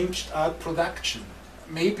changed art production.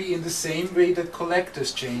 Maybe in the same way that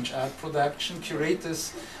collectors change art production,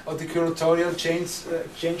 curators or the curatorial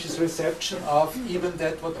changes reception of even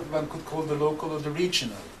that what one could call the local or the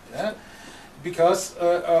regional. Yeah? Because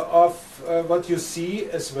of what you see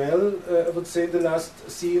as well, I would say in the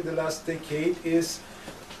last decade is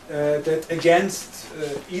that against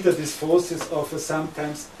either these forces of a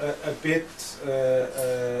sometimes a bit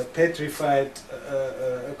petrified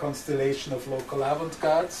constellation of local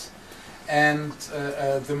avant-gardes and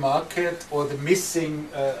the market or the missing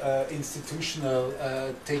institutional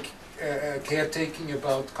caretaking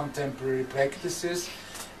about contemporary practices,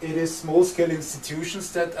 it is small-scale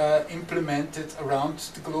institutions that are implemented around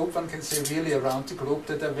the globe, one can say really around the globe,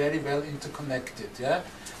 that are very well interconnected. Yeah?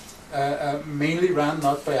 Mainly run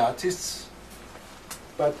not by artists,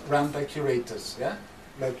 but run by curators, yeah,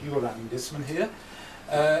 like you are running this one here,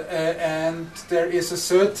 and there is a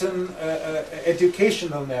certain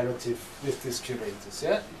educational narrative with these curators.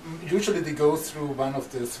 Yeah, usually they go through one of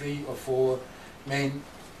the 3 or 4 main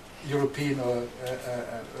European or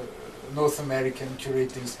North American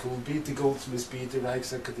curating school, be it the Goldsmiths, be it the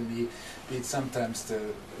Rijksakademie, be it sometimes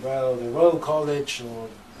the Royal College or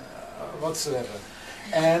whatsoever.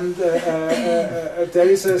 And there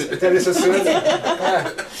is a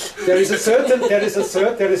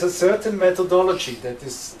certain methodology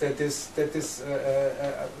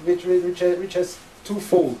which has 2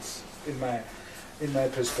 folds in my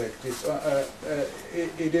perspective.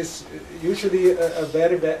 It is usually a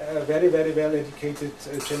very well educated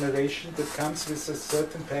generation that comes with a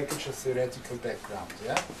certain package of theoretical background.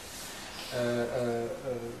 Yeah.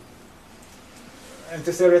 And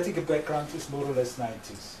the theoretical background is more or less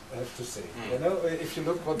 90s, I have to say. You know, if you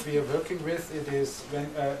look what we are working with, it is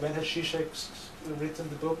when has Zizek written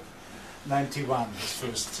the book? 91 was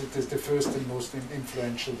first. It is the first and most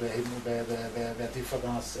influential where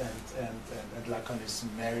Difference and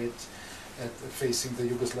Lacanism married, facing the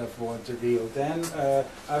Yugoslav war and the real. Then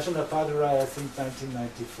Ajana Padurai, I think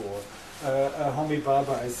 1994. Homi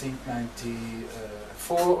Baba, I think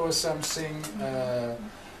 94 or something.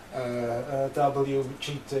 W.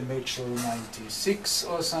 Cheetah Mitchell, 96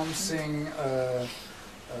 or something.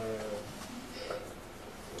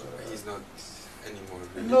 He's not anymore.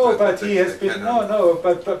 Really, No, but he has been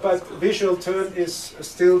but visual turn is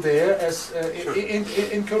still there as Sure. in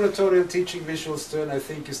curatorial teaching. Visual turn, I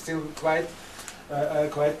think, is still quite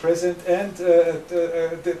present, and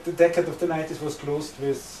the decade of the 90s was closed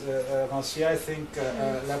with Rancière. I think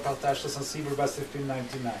La Partage de Sensible must have been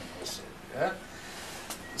 99 or so. Yeah.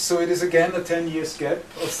 So it is again a 10-year gap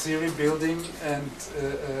of theory building and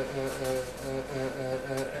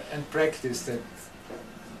practice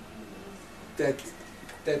that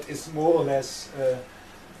is more or less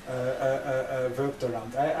worked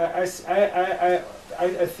around. I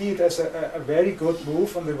see it as a very good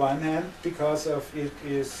move on the one hand, because of it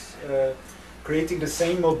is creating the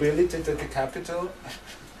same mobility that the capital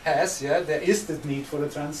has. Yeah, there is the need for the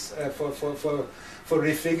for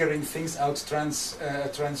refiguring things out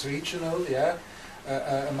trans-regional. Yeah.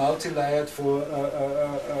 Multi-layered for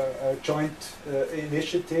joint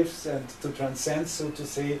initiatives and to transcend, so to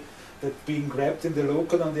say, that being grabbed in the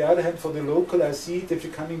local. On the other hand, for the local, I see it, if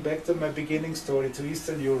you're coming back to my beginning story, to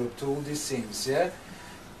Eastern Europe, to all these things, yeah,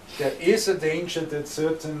 there is a danger that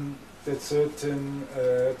certain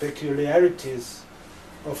peculiarities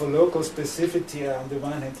of a local specificity are on the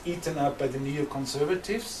one hand eaten up by the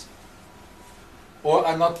neoconservatives, or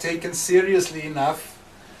are not taken seriously enough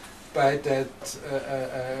by that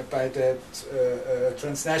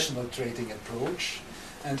transnational trading approach.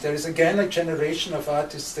 And there is again a generation of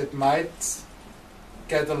artists that might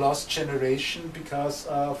get a lost generation because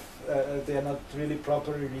of they are not really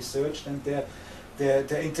properly researched, and their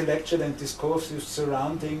intellectual and discursive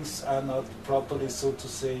surroundings are not properly, so to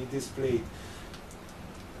say, displayed.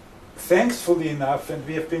 Thankfully enough, and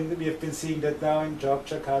we have been seeing that now in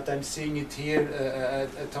Jakarta. I'm seeing it here.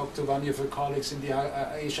 I talked to one of your colleagues in the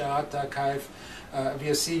Asia Art Archive. We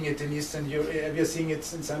are seeing it in Eastern Europe. We are seeing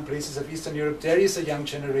it in some places of Eastern Europe. There is a young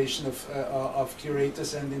generation of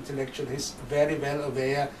curators and intellectuals very well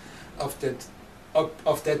aware of that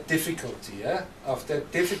difficulty, yeah, of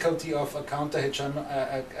that difficulty of a counter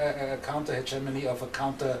hegemony, of a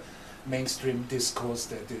counter mainstream discourse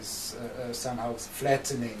that is somehow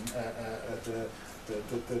flattening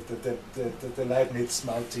the Leibniz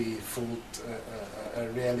multi-fold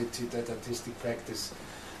reality that artistic practice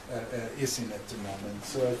is in at the moment.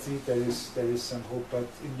 So I think there is some hope, but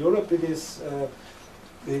in Europe it is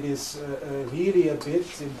really a bit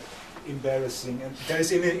embarrassing. And there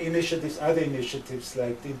is other initiatives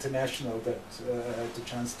like the International that had the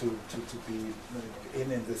chance to be in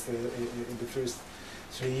the first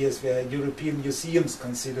 3 years, where European museums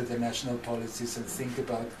consider the national policies and think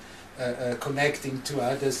about connecting to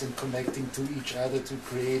others and connecting to each other to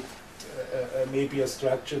create maybe a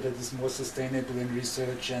structure that is more sustainable in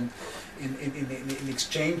research and in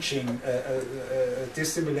exchanging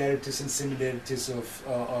dissimilarities and similarities of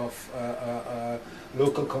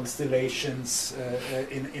local constellations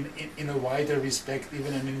in a wider respect,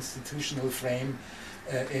 even an institutional frame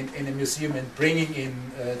in a museum, and bringing in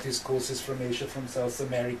discourses from Asia, from South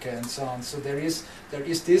America, and so on. So there is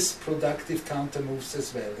this productive counter moves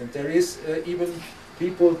as well, and there is even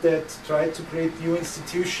people that try to create new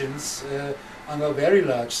institutions on a very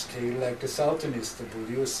large scale, like the Sultan Istanbul.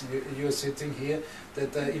 You're sitting here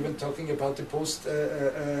that are even talking about the post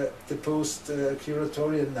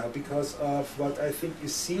curatorial now, because of what I think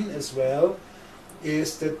is seen as well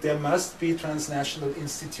is that there must be transnational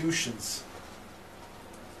institutions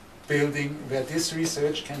building where this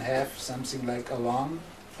research can have something like a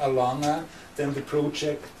longer than the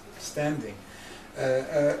project standing.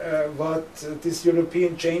 What this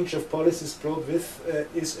European change of policies brought with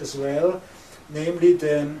is as well, namely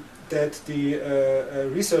then that the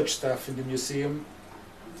research staff in the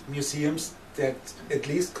museums that at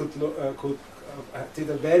least did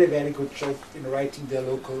a very, very good job in writing their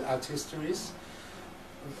local art histories.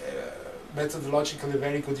 Methodologically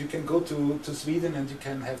very good. You can go to Sweden and you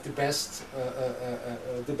can have the best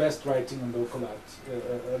writing on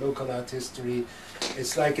local art history.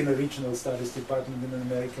 It's like in a regional studies department in an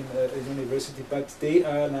American university, but they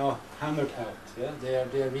are now hammered out. Yeah, they're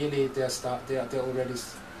already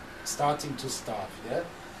starting to starve. Yeah,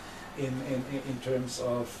 in terms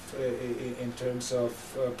of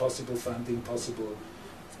possible funding, possible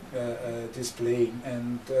displaying,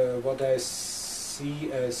 and what I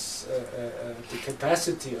see as the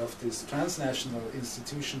capacity of this transnational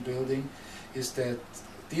institution building is that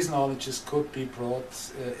these knowledges could be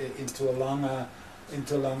brought into a longer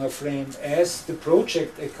frame, as the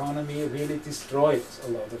project economy really destroyed a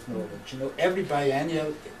lot of knowledge. You know, every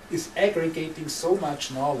biennial is aggregating so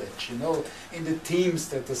much knowledge, you know, in the teams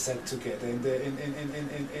that are set together, in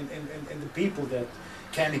the people that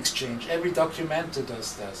can exchange. Every documenter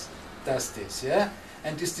does this, yeah?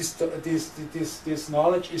 And this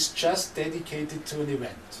knowledge is just dedicated to an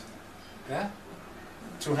event, yeah?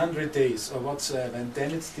 200 days or whatsoever, and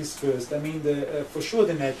then it's dispersed. I mean, for sure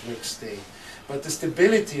the networks stay, but the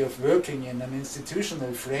stability of working in an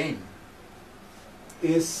institutional frame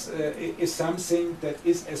is something that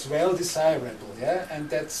is as well desirable, yeah. And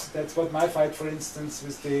that's what my fight, for instance,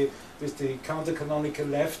 with the counter-canonical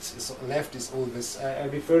left is always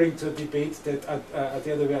referring to a debate that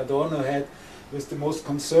the other way Adorno had with the most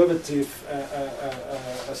conservative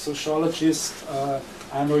sociologist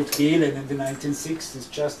Arnold Gehlen in the 1960s.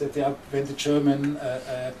 Just when the German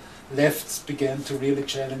lefts began to really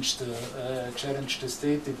challenge the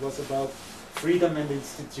state, it was about freedom and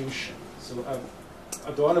institution. So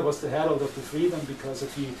Adorno was the herald of the freedom because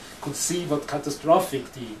he could see what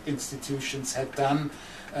catastrophic the institutions had done,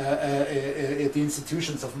 the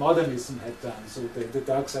institutions of modernism had done. So the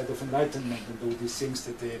dark side of enlightenment and all these things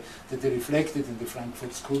that they reflected in the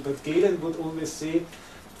Frankfurt School. But Gehlen would always say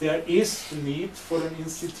there is the need for an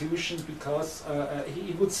institution because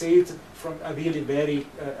he would say it from a really very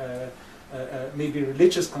maybe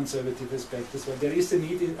religious conservative perspective, but there is a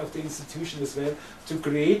need of the institution as well to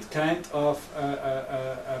create kind of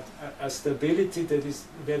a stability that is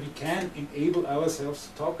where we can enable ourselves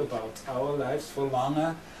to talk about our lives for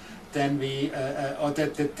longer than we, or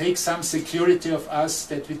that takes some security of us,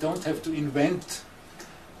 that we don't have to invent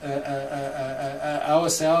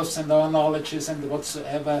ourselves and our knowledges and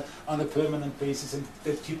whatsoever on a permanent basis, and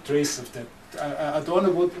that keep trace of that.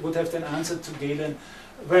 Adorno would have then answered to Gehlen,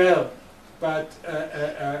 well, but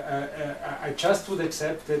I just would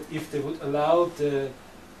accept that if they would allow the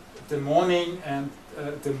mourning and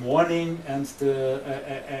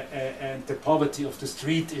the poverty of the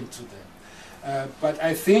street into them. But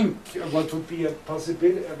I think what would be a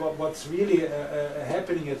possibility, what's really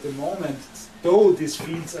happening at the moment, though these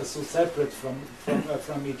fields are so separate from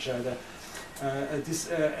each other, as this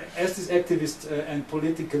activist and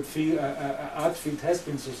political field, art field has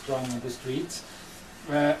been so strong on the streets,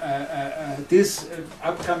 these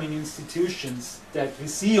upcoming institutions that we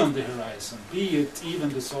see on the horizon, be it even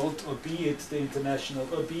the SALT or be it the international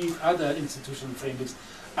or be it other institutional frameworks,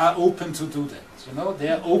 are open to do that. You know, they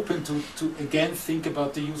are open to again think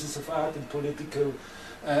about the uses of art and political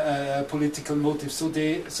motives. So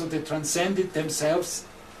they transcend it themselves,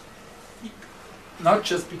 not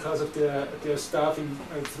just because of their staffing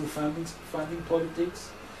through funding politics,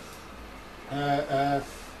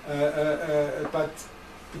 but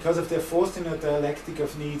because of their forced in a dialectic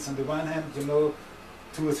of needs. On the one hand, you know,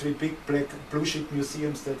 2 or 3 big blue sheet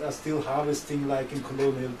museums that are still harvesting like in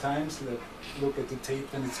colonial times. Look at the tape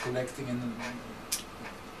when it's collecting in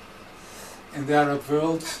the Arab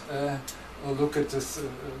world, or look at this,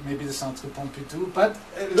 maybe the Centre Pompidou. But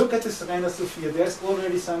look at this Reina Sofia. There's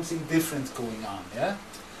already something different going on. Yeah,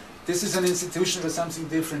 this is an institution where something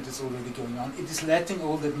different is already going on. It is letting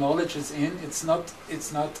all that knowledge is in. It's not.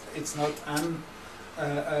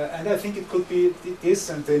 And I think it could be this,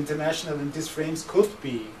 and the international and these frames could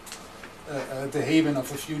be the haven of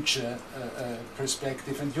a future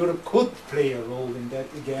perspective, and Europe could play a role in that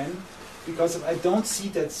again, because I don't see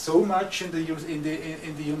that so much in the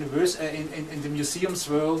museums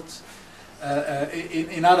world,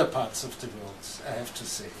 in other parts of the world. I have to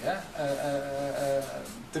say, yeah.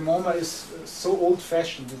 The MoMA is so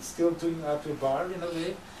old-fashioned; it's still doing art to bar in a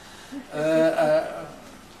way.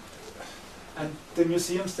 And the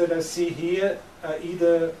museums that I see here are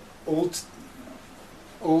either old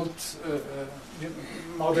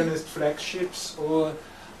modernist flagships or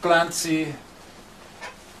glancy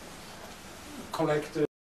collectors,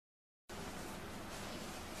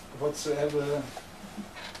 whatsoever,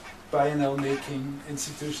 biennial making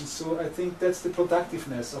institutions. So I think that's the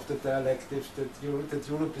productiveness of the dialectic that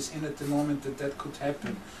Europe is in at the moment, that could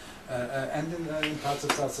happen, and in parts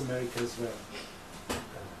of South America as well.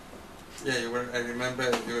 Yeah, I remember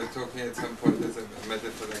you were talking at some point as a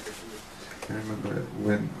metaphor, like I remember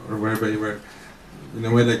when or wherever you were, in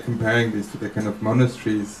a way, like comparing this to the kind of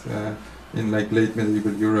monasteries in like late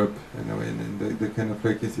medieval Europe, you know, in the kind of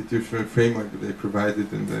like institutional framework that they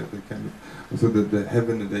provided, and the kind of also the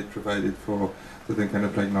heaven that they provided for the kind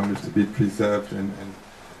of like knowledge to be preserved and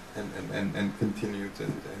and continued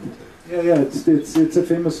yeah, it's a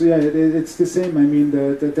famous, yeah, it's the same. I mean,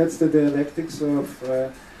 that's the dialectics of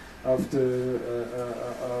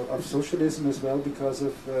socialism as well, because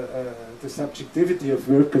of the subjectivity of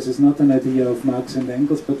workers is not an idea of Marx and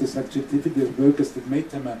Engels, but the subjectivity of workers that made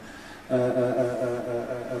them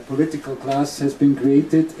a political class has been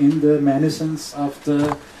created in the management of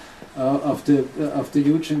the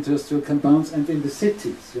huge industrial compounds and in the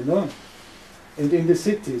cities, you know. And in the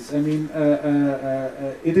cities, I mean,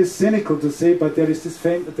 it is cynical to say, but there is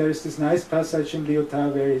this nice passage in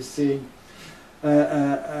Lyotard where he's saying,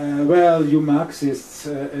 well, you Marxists,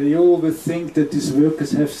 you always think that these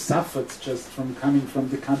workers have suffered just from coming from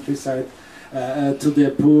the countryside to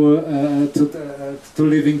their poor, to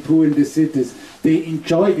living poor in the cities. They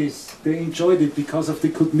enjoy this. They enjoyed it because they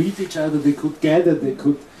could meet each other, they could gather, they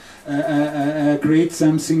could create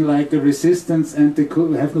something like a resistance, and they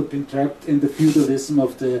could have not been trapped in the feudalism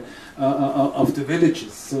of the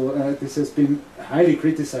villages. So this has been highly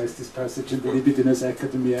criticized, this passage in the libidinous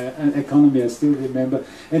economy, I still remember.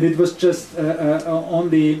 And it was just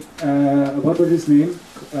only, what was his name?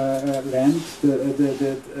 Land,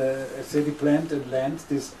 Cedric Land and Land,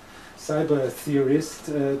 this cyber theorist,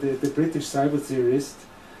 the British cyber theorist,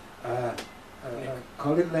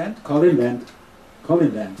 Colin Land,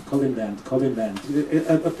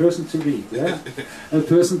 a person to read, yeah? A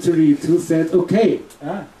person to read who said, okay,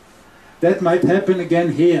 that might happen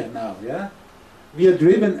again here now, yeah? We are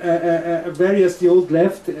driven, various the old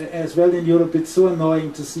left as well in Europe, it's so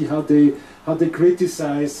annoying to see how they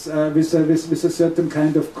criticize with a certain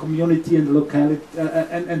kind of community and locality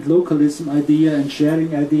and localism idea and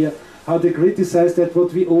sharing idea, how they criticize that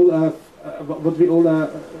what we all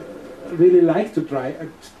are really like to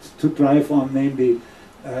drive on, namely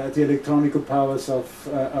the electronical powers of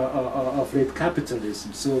late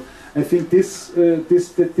capitalism. So I think that's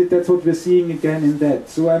what we're seeing again in that.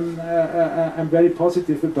 So I'm very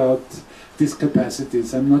positive about these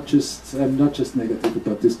capacities. I'm not just negative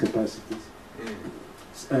about these capacities.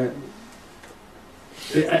 I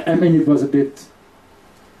mean, it was a bit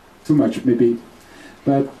too much, maybe,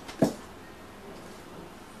 but.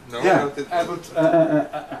 No, yeah, I would.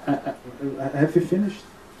 Have you finished?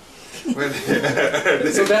 Well,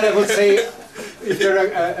 so then I would say, if there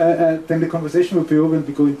are, then the conversation will be over and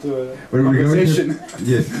we go into a conversation.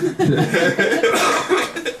 Yes.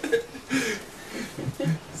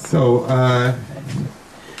 So,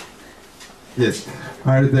 yes,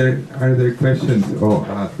 are there questions or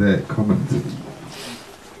are there comments?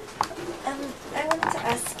 I wanted to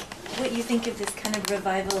ask what you think of this kind of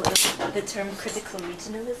revival of the term critical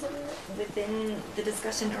regionalism within the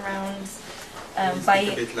discussion around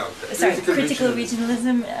critical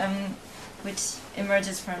regionalism, which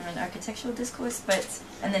emerges from an architectural discourse,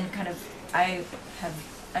 and then kind of I have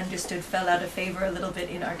understood fell out of favor a little bit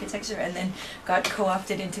in architecture, and then got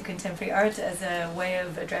co-opted into contemporary art as a way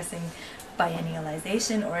of addressing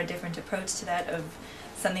biennialization or a different approach to that of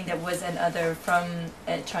something that was an other from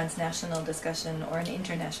a transnational discussion or an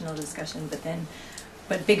international discussion,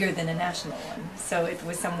 but bigger than a national one. So it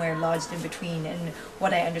was somewhere lodged in between. And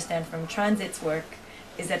what I understand from Transit's work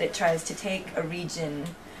is that it tries to take a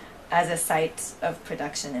region as a site of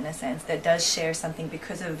production, in a sense, that does share something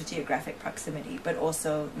because of geographic proximity, but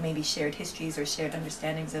also maybe shared histories or shared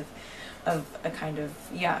understandings of a kind of,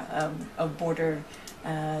 of border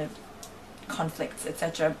conflicts,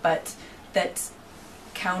 etc., but that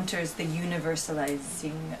counters the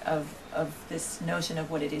universalizing of this notion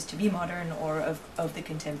of what it is to be modern or of the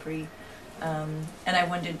contemporary. And I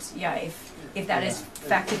wondered, if that is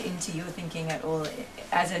factored into your thinking at all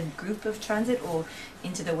as a group of Transit or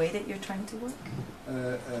into the way that you're trying to work?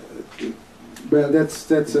 Well,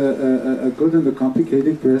 that's a good and a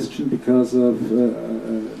complicated question, because of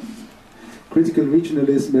critical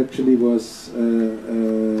regionalism actually was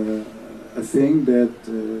a thing that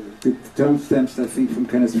the term stems, I think, from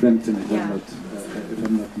Kenneth Frampton, if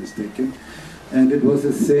I'm not mistaken. And it was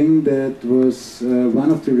a thing that was one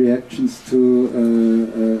of the reactions to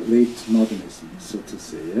late modernism, so to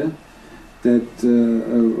say. Yeah? That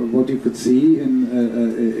what you could see in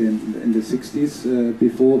the 60s,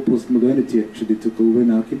 before postmodernity actually took over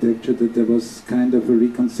in architecture, that there was kind of a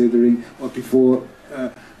reconsidering, or before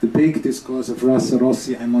the big discourse of Rassa,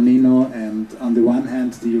 Rossi, Imonino, and on the one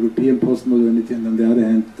hand the European postmodernity, and on the other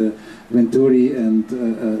hand the Venturi and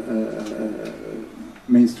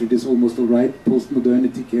Main Street is almost all right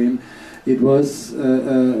postmodernity came. It was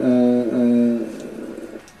a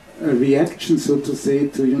reaction, so to say,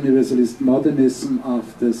 to universalist modernism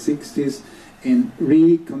of the 60s in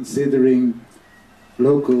reconsidering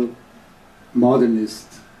local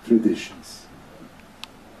modernist traditions.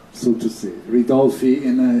 so to say. Ridolfi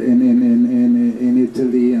in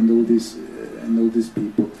Italy, and all these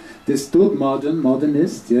people. They stood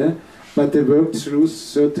modernist, yeah, but they worked through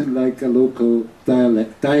certain like a local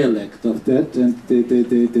dialect of that, and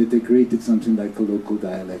they created something like a local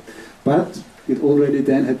dialect. But it already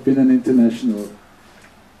then had been an international,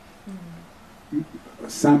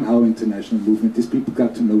 somehow international movement. These people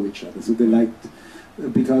got to know each other, so they liked,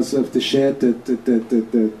 because of the shared that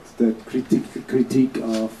critique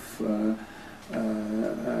of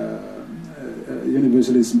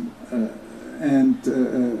universalism. And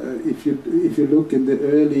if you look in the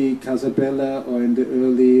early Casabella or in the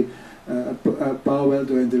early Powell,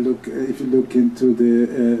 or if you look into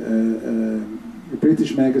the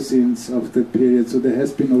British magazines of the period, so there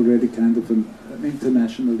has been already kind of an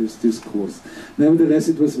internationalist discourse. Nevertheless,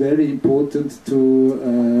 it was very important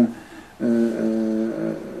to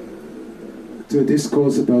a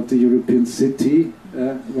discourse about the European city,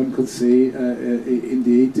 one could say, in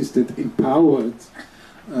the 80s, that empowered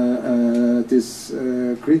this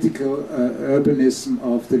critical urbanism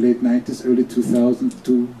of the late 90s, early 2000s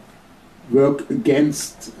to work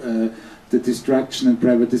against the destruction and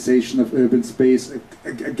privatization of urban space,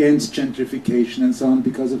 against gentrification and so on,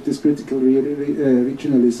 because of this critical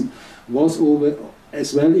regionalism was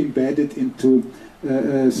as well embedded into,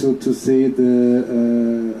 so to say,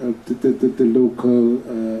 the local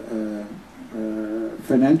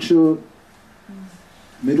financial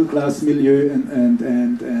middle class milieu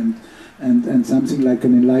and something like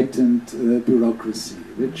an enlightened bureaucracy,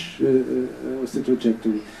 which was the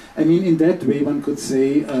trajectory. I mean, in that way, one could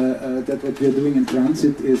say that what we are doing in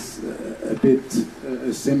transit is a bit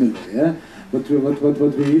similar. Yeah, what we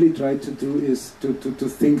really try to do is to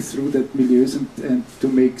think through that milieu and to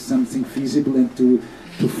make something feasible, and to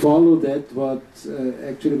follow that what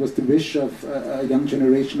actually was the wish of a young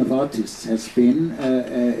generation of artists has been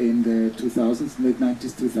in the 2000s, late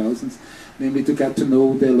 90s, 2000s, namely to get to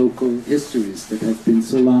know their local histories that have been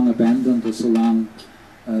so long abandoned or so long.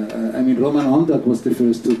 I mean, Roman Ondak was the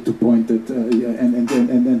first to point that,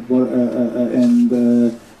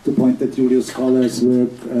 to point that Julius Scholars'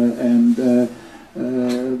 work, and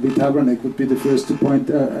Vitabranek would be the first to point.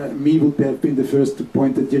 Me would have been the first to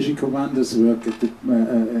point at Jerzy Kowanda's work at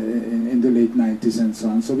in the late 90s and so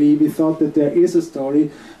on. So we thought that there is a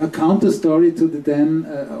story, a counter story to the then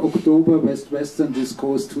October Western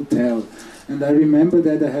discourse to tell. And I remember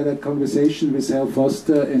that I had a conversation with Hal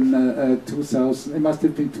Foster in 2000, it must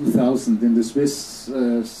have been 2000, in the Swiss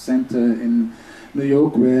Center in New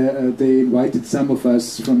York, where they invited some of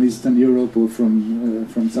us from Eastern Europe or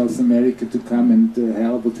from South America to come, and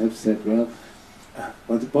Hal would have said, well,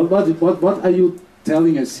 what are you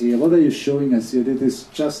telling us here? What are you showing us here? It is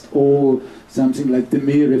just all something like the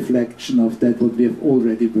mere reflection of that what we have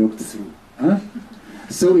already worked through. Huh?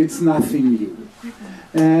 So it's nothing new.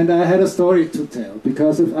 And I had a story to tell,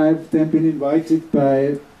 because I've then been invited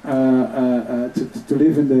by to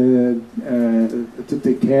live in the to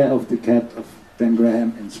take care of the cat of Dan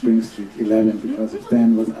Graham in Spring Street 11, because if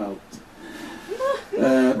Dan was out.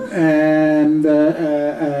 And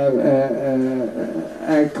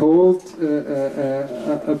I called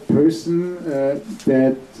a person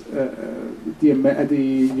that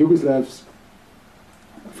the Yugoslavs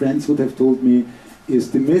friends would have told me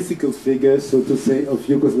is the mythical figure, so to say, of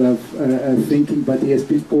Yugoslav thinking, but he has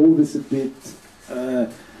been always a bit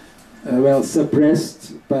well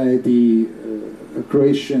suppressed by the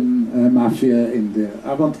Croatian mafia in the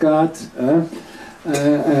avant-garde.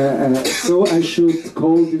 So I should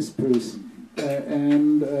call this person,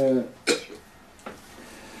 and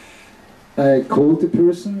I called the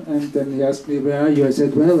person, and then he asked me, where are you? I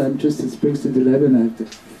said, well, I'm just at Spring Street 11.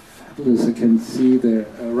 I can see the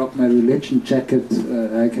Rock My Religion jacket.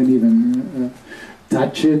 I can even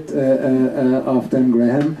touch it of Dan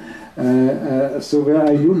Graham. So where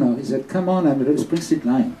are you now? He said, come on, I'm at Spring Street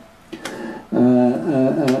 9.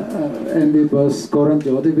 And it was Goran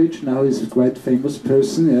Djordjevic, now he's a quite famous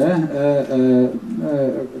person, yeah,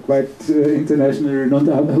 quite internationally renowned,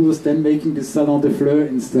 who was then making the Salon de Fleurs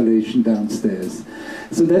installation downstairs.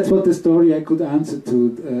 So that's what the story I could answer to.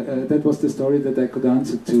 That was the story that I could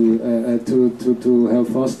answer to Hal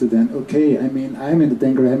Foster then. Okay, I mean, I'm in the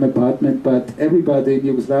Dan Graham apartment, but everybody in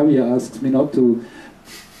Yugoslavia asks me not to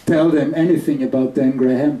tell them anything about Dan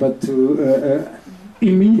Graham, but to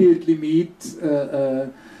immediately meet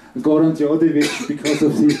Goran Djordjevic, because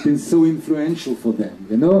of he's been so influential for them,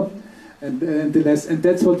 you know. And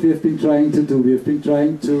that's what we have been trying to do. We have been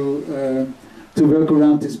trying to work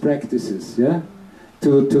around his practices, yeah.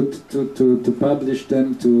 To publish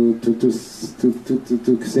them, to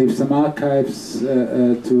save some archives,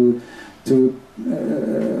 to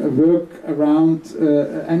work around.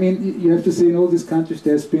 I mean, you have to say in all these countries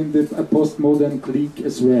there's been a postmodern clique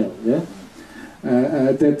as well. Yeah,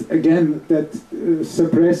 that again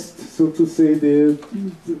suppressed, so to say, the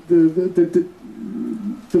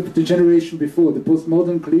generation before. The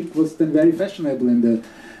postmodern clique was then very fashionable in the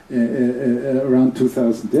around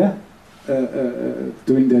 2000. Yeah.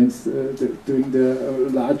 Doing the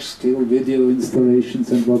large-scale video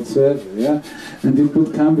installations and whatsoever, yeah, and it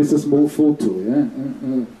would come with a small photo, yeah,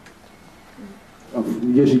 of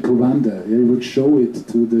Jerzy Kowanda. Yeah, he would show it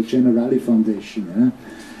to the Generali Foundation, yeah.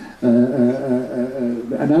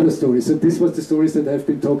 Another story. So this was the stories that I've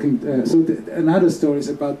been talking. Another story is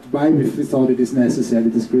about why we thought it is necessary,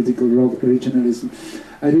 this critical regionalism.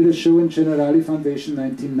 I did a show in Generali Foundation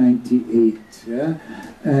 1998, yeah,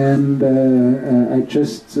 and I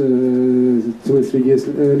just 2 or 3 years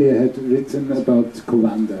earlier had written about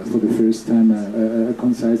Kowanda for the first time, a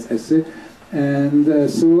concise essay, and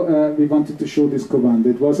so we wanted to show this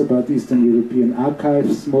Kowanda. It was about Eastern European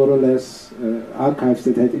archives, more or less, archives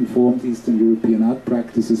that had informed Eastern European art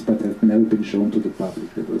practices but have never been shown to the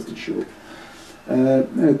public. That was the show.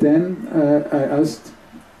 Then I asked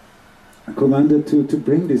Kowanda to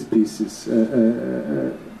bring these pieces.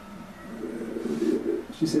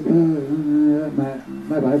 She said,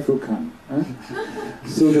 my wife will come. Huh?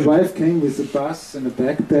 So the wife came with a bus and a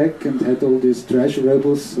backpack and had all these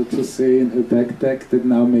treasurables, so to say, in her backpack that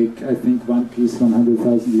now make, I think, one piece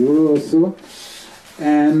 100,000 euro or so.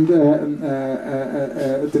 And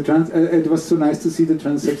it was so nice to see the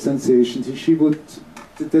transubstantiation.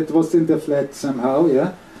 That was in the flat somehow,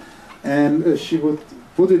 yeah? And she would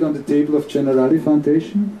put it on the table of Generali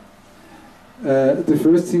Foundation. The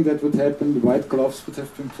first thing that would happen, the white gloves would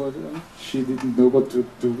have been put on. She didn't know what to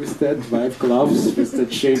do with that, white gloves with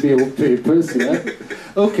that shabby old papers, yeah.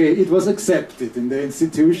 Okay, it was accepted in the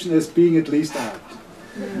institution as being at least art.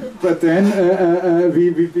 But then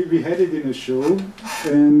we had it in a show,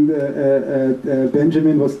 and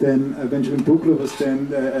Benjamin Buchler was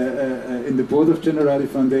then in the board of Generali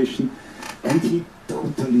Foundation, and he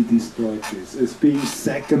totally destroyed this as being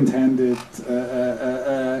second-handed,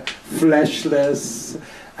 fleshless.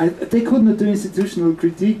 They could not do institutional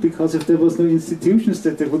critique because if there was no institutions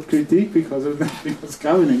that they would critique because of nothing was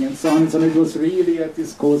governing and so on and so on. It was really a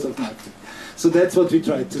discourse of nothing. So that's what we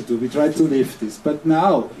tried to do. We tried to lift this. But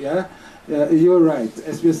now, yeah, you're right.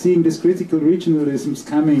 As we're seeing these critical regionalisms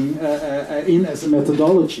coming in as a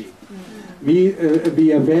methodology, we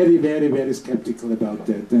are very, very, very skeptical about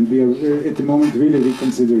that, and we are at the moment really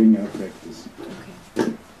reconsidering our practice.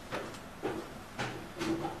 Okay.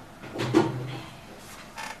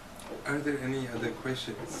 Are there any other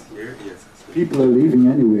questions here? Yes. People are leaving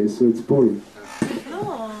anyway, so it's boring.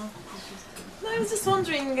 No, I was just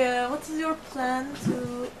wondering, what is your plan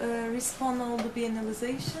to respond all the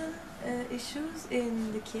biennalization issues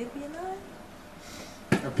in the Kiev Biennale?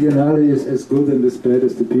 A Biennale is as good and as bad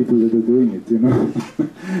as the people that are doing it, you know.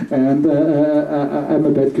 And I'm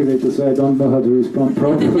a bad curator, so I don't know how to respond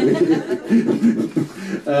properly.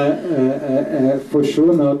 For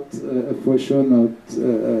sure not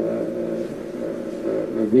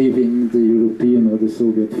waving the European or the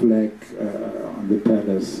Soviet flag on the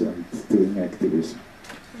palace and doing activism.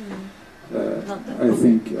 I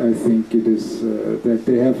think it is that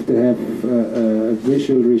they have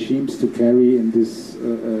visual regimes to carry in this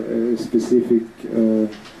specific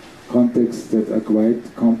context that are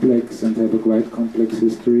quite complex and have a quite complex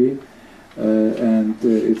history, and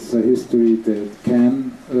it's a history that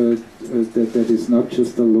can that is not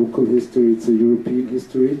just a local history; it's a European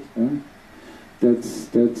history.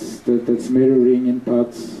 That's mirroring in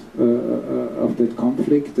parts of that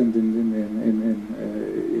conflict and in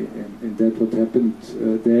that what happened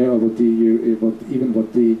there, or what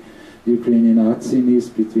the Ukrainian art scene is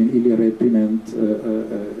between Ilya Repin and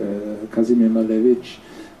Kazimir Malevich,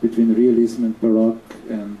 between realism and baroque,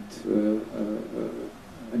 and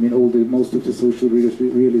I mean most of the social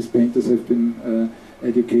realist painters have been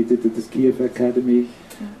educated at the Kiev Academy.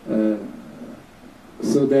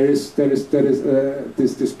 So there is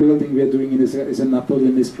this building we are doing is a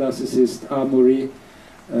Napoleonist classicist armory.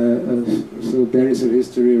 So there is a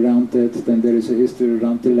history around that. Then there is a history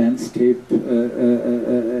around the landscape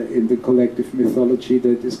in the collective mythology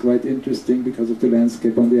that is quite interesting, because of the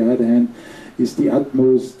landscape. On the other hand, is the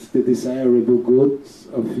utmost, the desirable good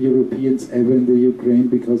of Europeans ever in the Ukraine,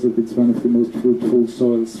 because of it's one of the most fruitful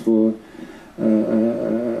soils for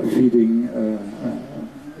feeding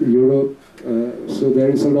Europe. So there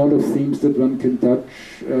is a lot of themes that one can touch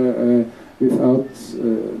without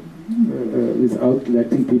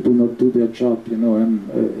letting people not do their job. You know,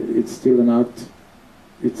 it's still an art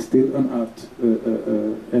it's still an art,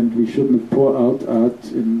 and we shouldn't pour out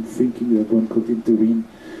art in thinking that one could intervene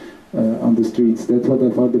on the streets. That's what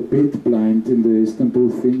I found a bit blind in the Istanbul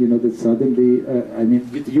thing, you know, that suddenly, I mean,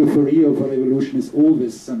 with the euphoria of a revolution is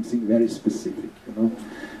always something very specific, you know,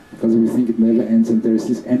 because we think it never ends and there is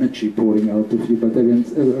this energy pouring out of you. But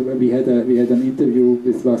we had an interview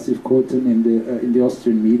with Wasif Korten in the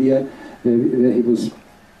Austrian media, where he was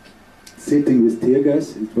sitting with tear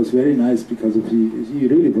gas. It was very nice because of he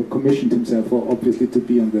really commissioned himself, obviously, to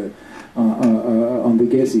be on the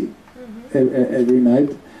Gezi every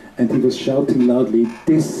night, and he was shouting loudly,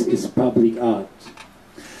 "This is public art."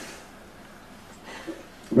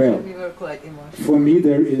 Well, we were quite emotional. For me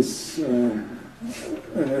there is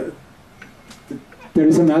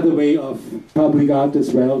another way of public art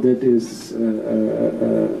as well that is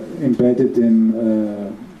embedded in,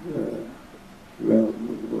 well,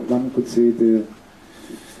 one could say the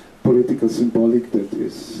political symbolic that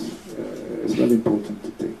is as well important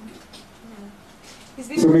to take.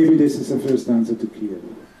 Yeah. So maybe this is a first answer to Kiev,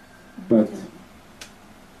 but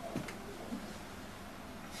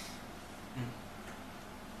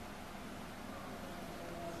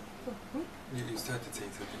You started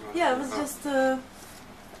saying something about yeah, it was just.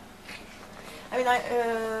 I mean,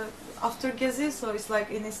 after Gezi, so it's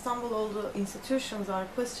like in Istanbul, all the institutions are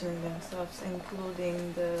questioning themselves,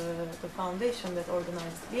 including the foundation that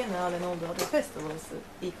organized Biennale and all the other festivals, the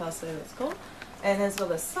İKS it's called, and as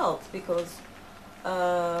well as SALT, because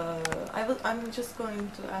I'm just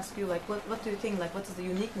going to ask you, like, what do you think, like, what is the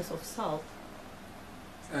uniqueness of SALT?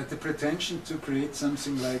 The pretension to create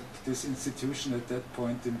something like this institution at that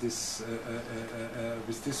point in this,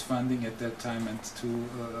 with this funding at that time, and to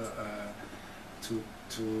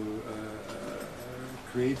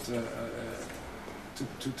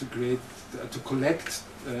collect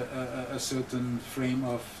a certain frame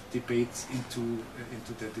of debates into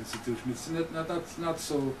that institution. It's not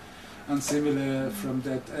so unsimilar from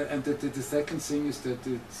that. And the second thing is that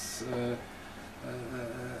it's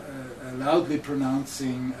loudly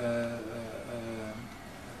pronouncing.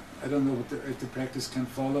 I don't know if the practice can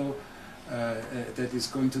follow. That is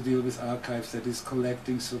going to deal with archives, that is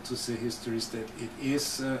collecting, so to say, histories, that it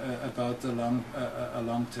is about a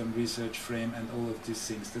long-term research frame and all of these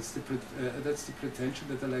things. That's the pretension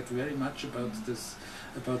that I like very much about this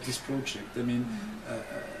project. I mean,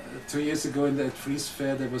 2 years ago in that Fries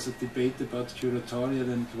Fair there was a debate about curatorial,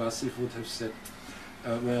 and Wasif would have said,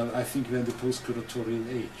 well, I think we're in the post-curatorial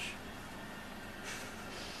age.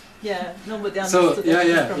 Yeah, nobody understood.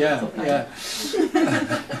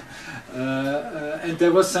 And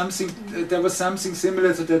there was something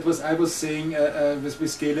similar to that. I was saying with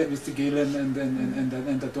the Gehlen and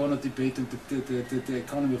the Adorno debate, and the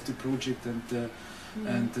economy of the project, and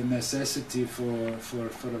the necessity for a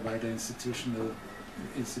wider institutional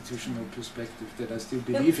perspective that I still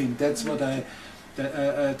believe in. That's what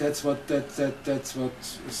that's what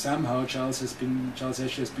somehow Charles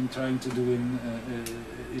Escher has been trying to do in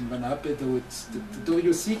Van Appe, though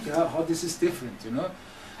you see how this is different, you know.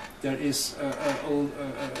 There is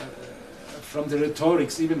from the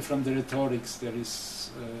rhetorics, there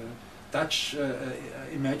is Dutch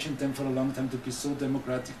imagined them for a long time to be so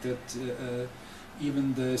democratic that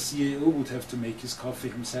even the CAO would have to make his coffee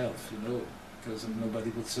himself, you know, because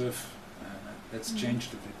nobody would serve. That's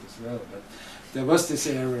changed a bit as well, but there was this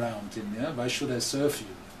air around him. Yeah, why should I serve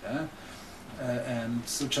you? Yeah, and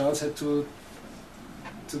so Charles had to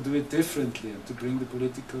do it differently, and to bring the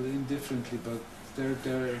political in differently. But and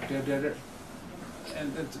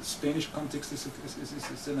the Spanish context is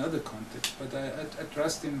another context. But I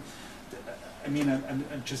trust in. I mean,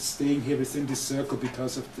 I'm just staying here within this circle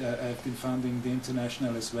because of I've been founding the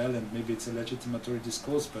International as well, and maybe it's a legitimatory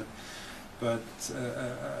discourse, but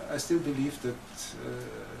I still believe that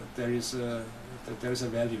there is a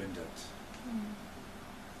value in that.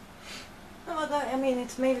 No, but I mean,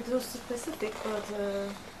 it's maybe too specific, but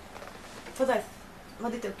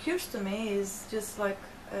what it occurs to me is just like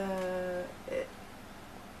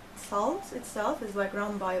SALT itself is like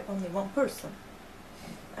run by only one person,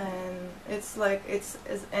 and it's like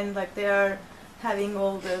and like they are having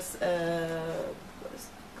all this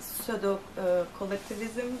pseudo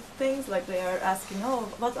collectivism things, like they are asking, oh,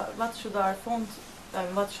 what should our font,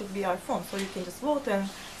 what should be our font, so you can just vote and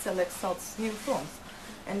select SALT's new fonts.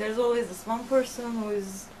 And there's always this one person who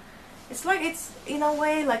is, it's like, it's in a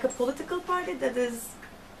way like a political party that is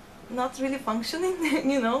not really functioning,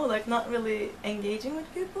 you know, like not really engaging with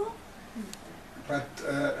people. But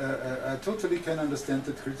I totally can understand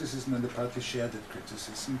that criticism, and the party share that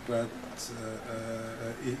criticism, but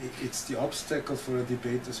it's the obstacle for a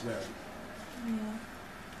debate as well.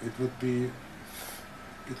 Yeah. It would be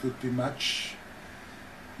it would be much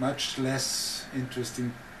less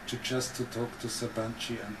interesting to talk to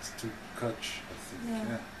Sabanci and to Koch, I think.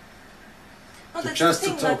 Yeah. No, that's just the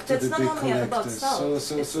thing, to talk like, to that's the not big only about collectors. self.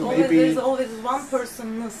 So always, maybe there's always one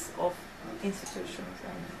personness of institutions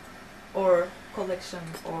or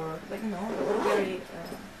collections, or like, you know, very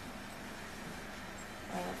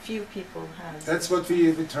few people have. that's what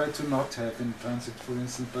we try to not have in transit, for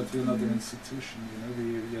instance. But we're not an institution. You know,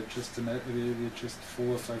 we are just we're just 4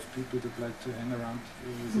 or 5 people that like to hang around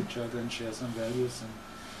with each other and share some values and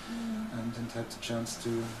have the chance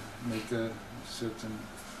to make a certain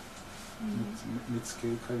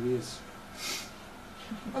mid-scale careers.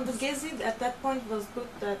 On the Gezi, at that point, was good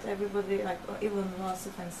that everybody, like even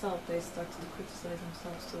Wasif and South, they started to criticize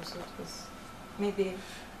themselves too. So it was maybe,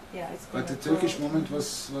 yeah, it's. But the Turkish moment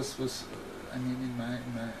was I mean, in my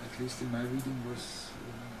at least in my reading was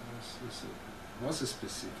a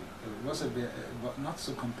specific, was a not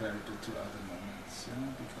so comparable to other moments, you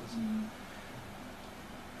know, because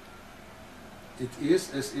it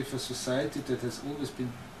is as if a society that has always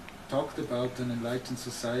been talked about an enlightened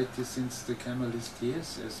society since the Kemalist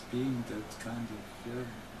years as being that kind of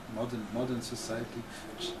modern society,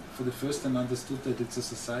 which for the first time understood that it's a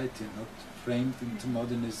society, not framed into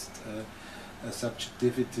modernist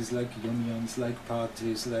subjectivities like unions, like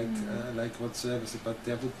parties, like whatsoever. But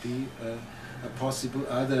there would be a possible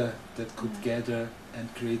other that could gather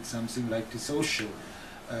and create something like the social.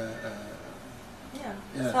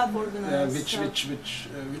 Self-organized.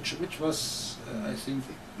 Which was, I think,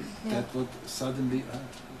 that what suddenly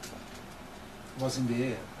was in the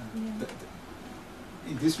air. And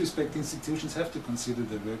in this respect, institutions have to consider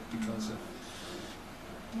their work because of,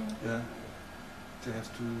 they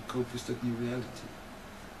have to cope with that new reality.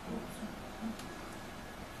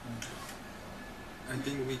 I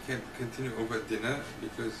think we can continue over dinner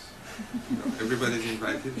because everybody's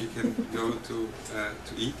invited. We can go to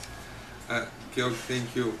eat. Georg,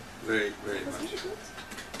 thank you very, very much.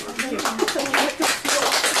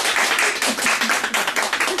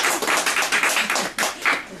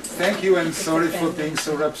 Thank you, and sorry for being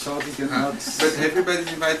so rhapsodic and not. But everybody's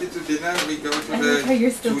invited to dinner. We go to the.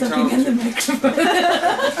 You're still talking in the microphone.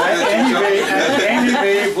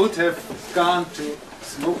 Anyway, would have gone to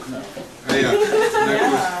smoke now.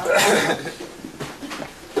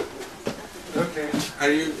 Okay.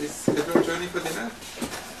 Is everyone joining for dinner?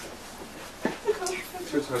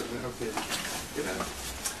 Okay. Dinner.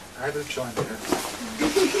 I will join.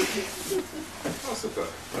 Oh, super.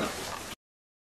 Well.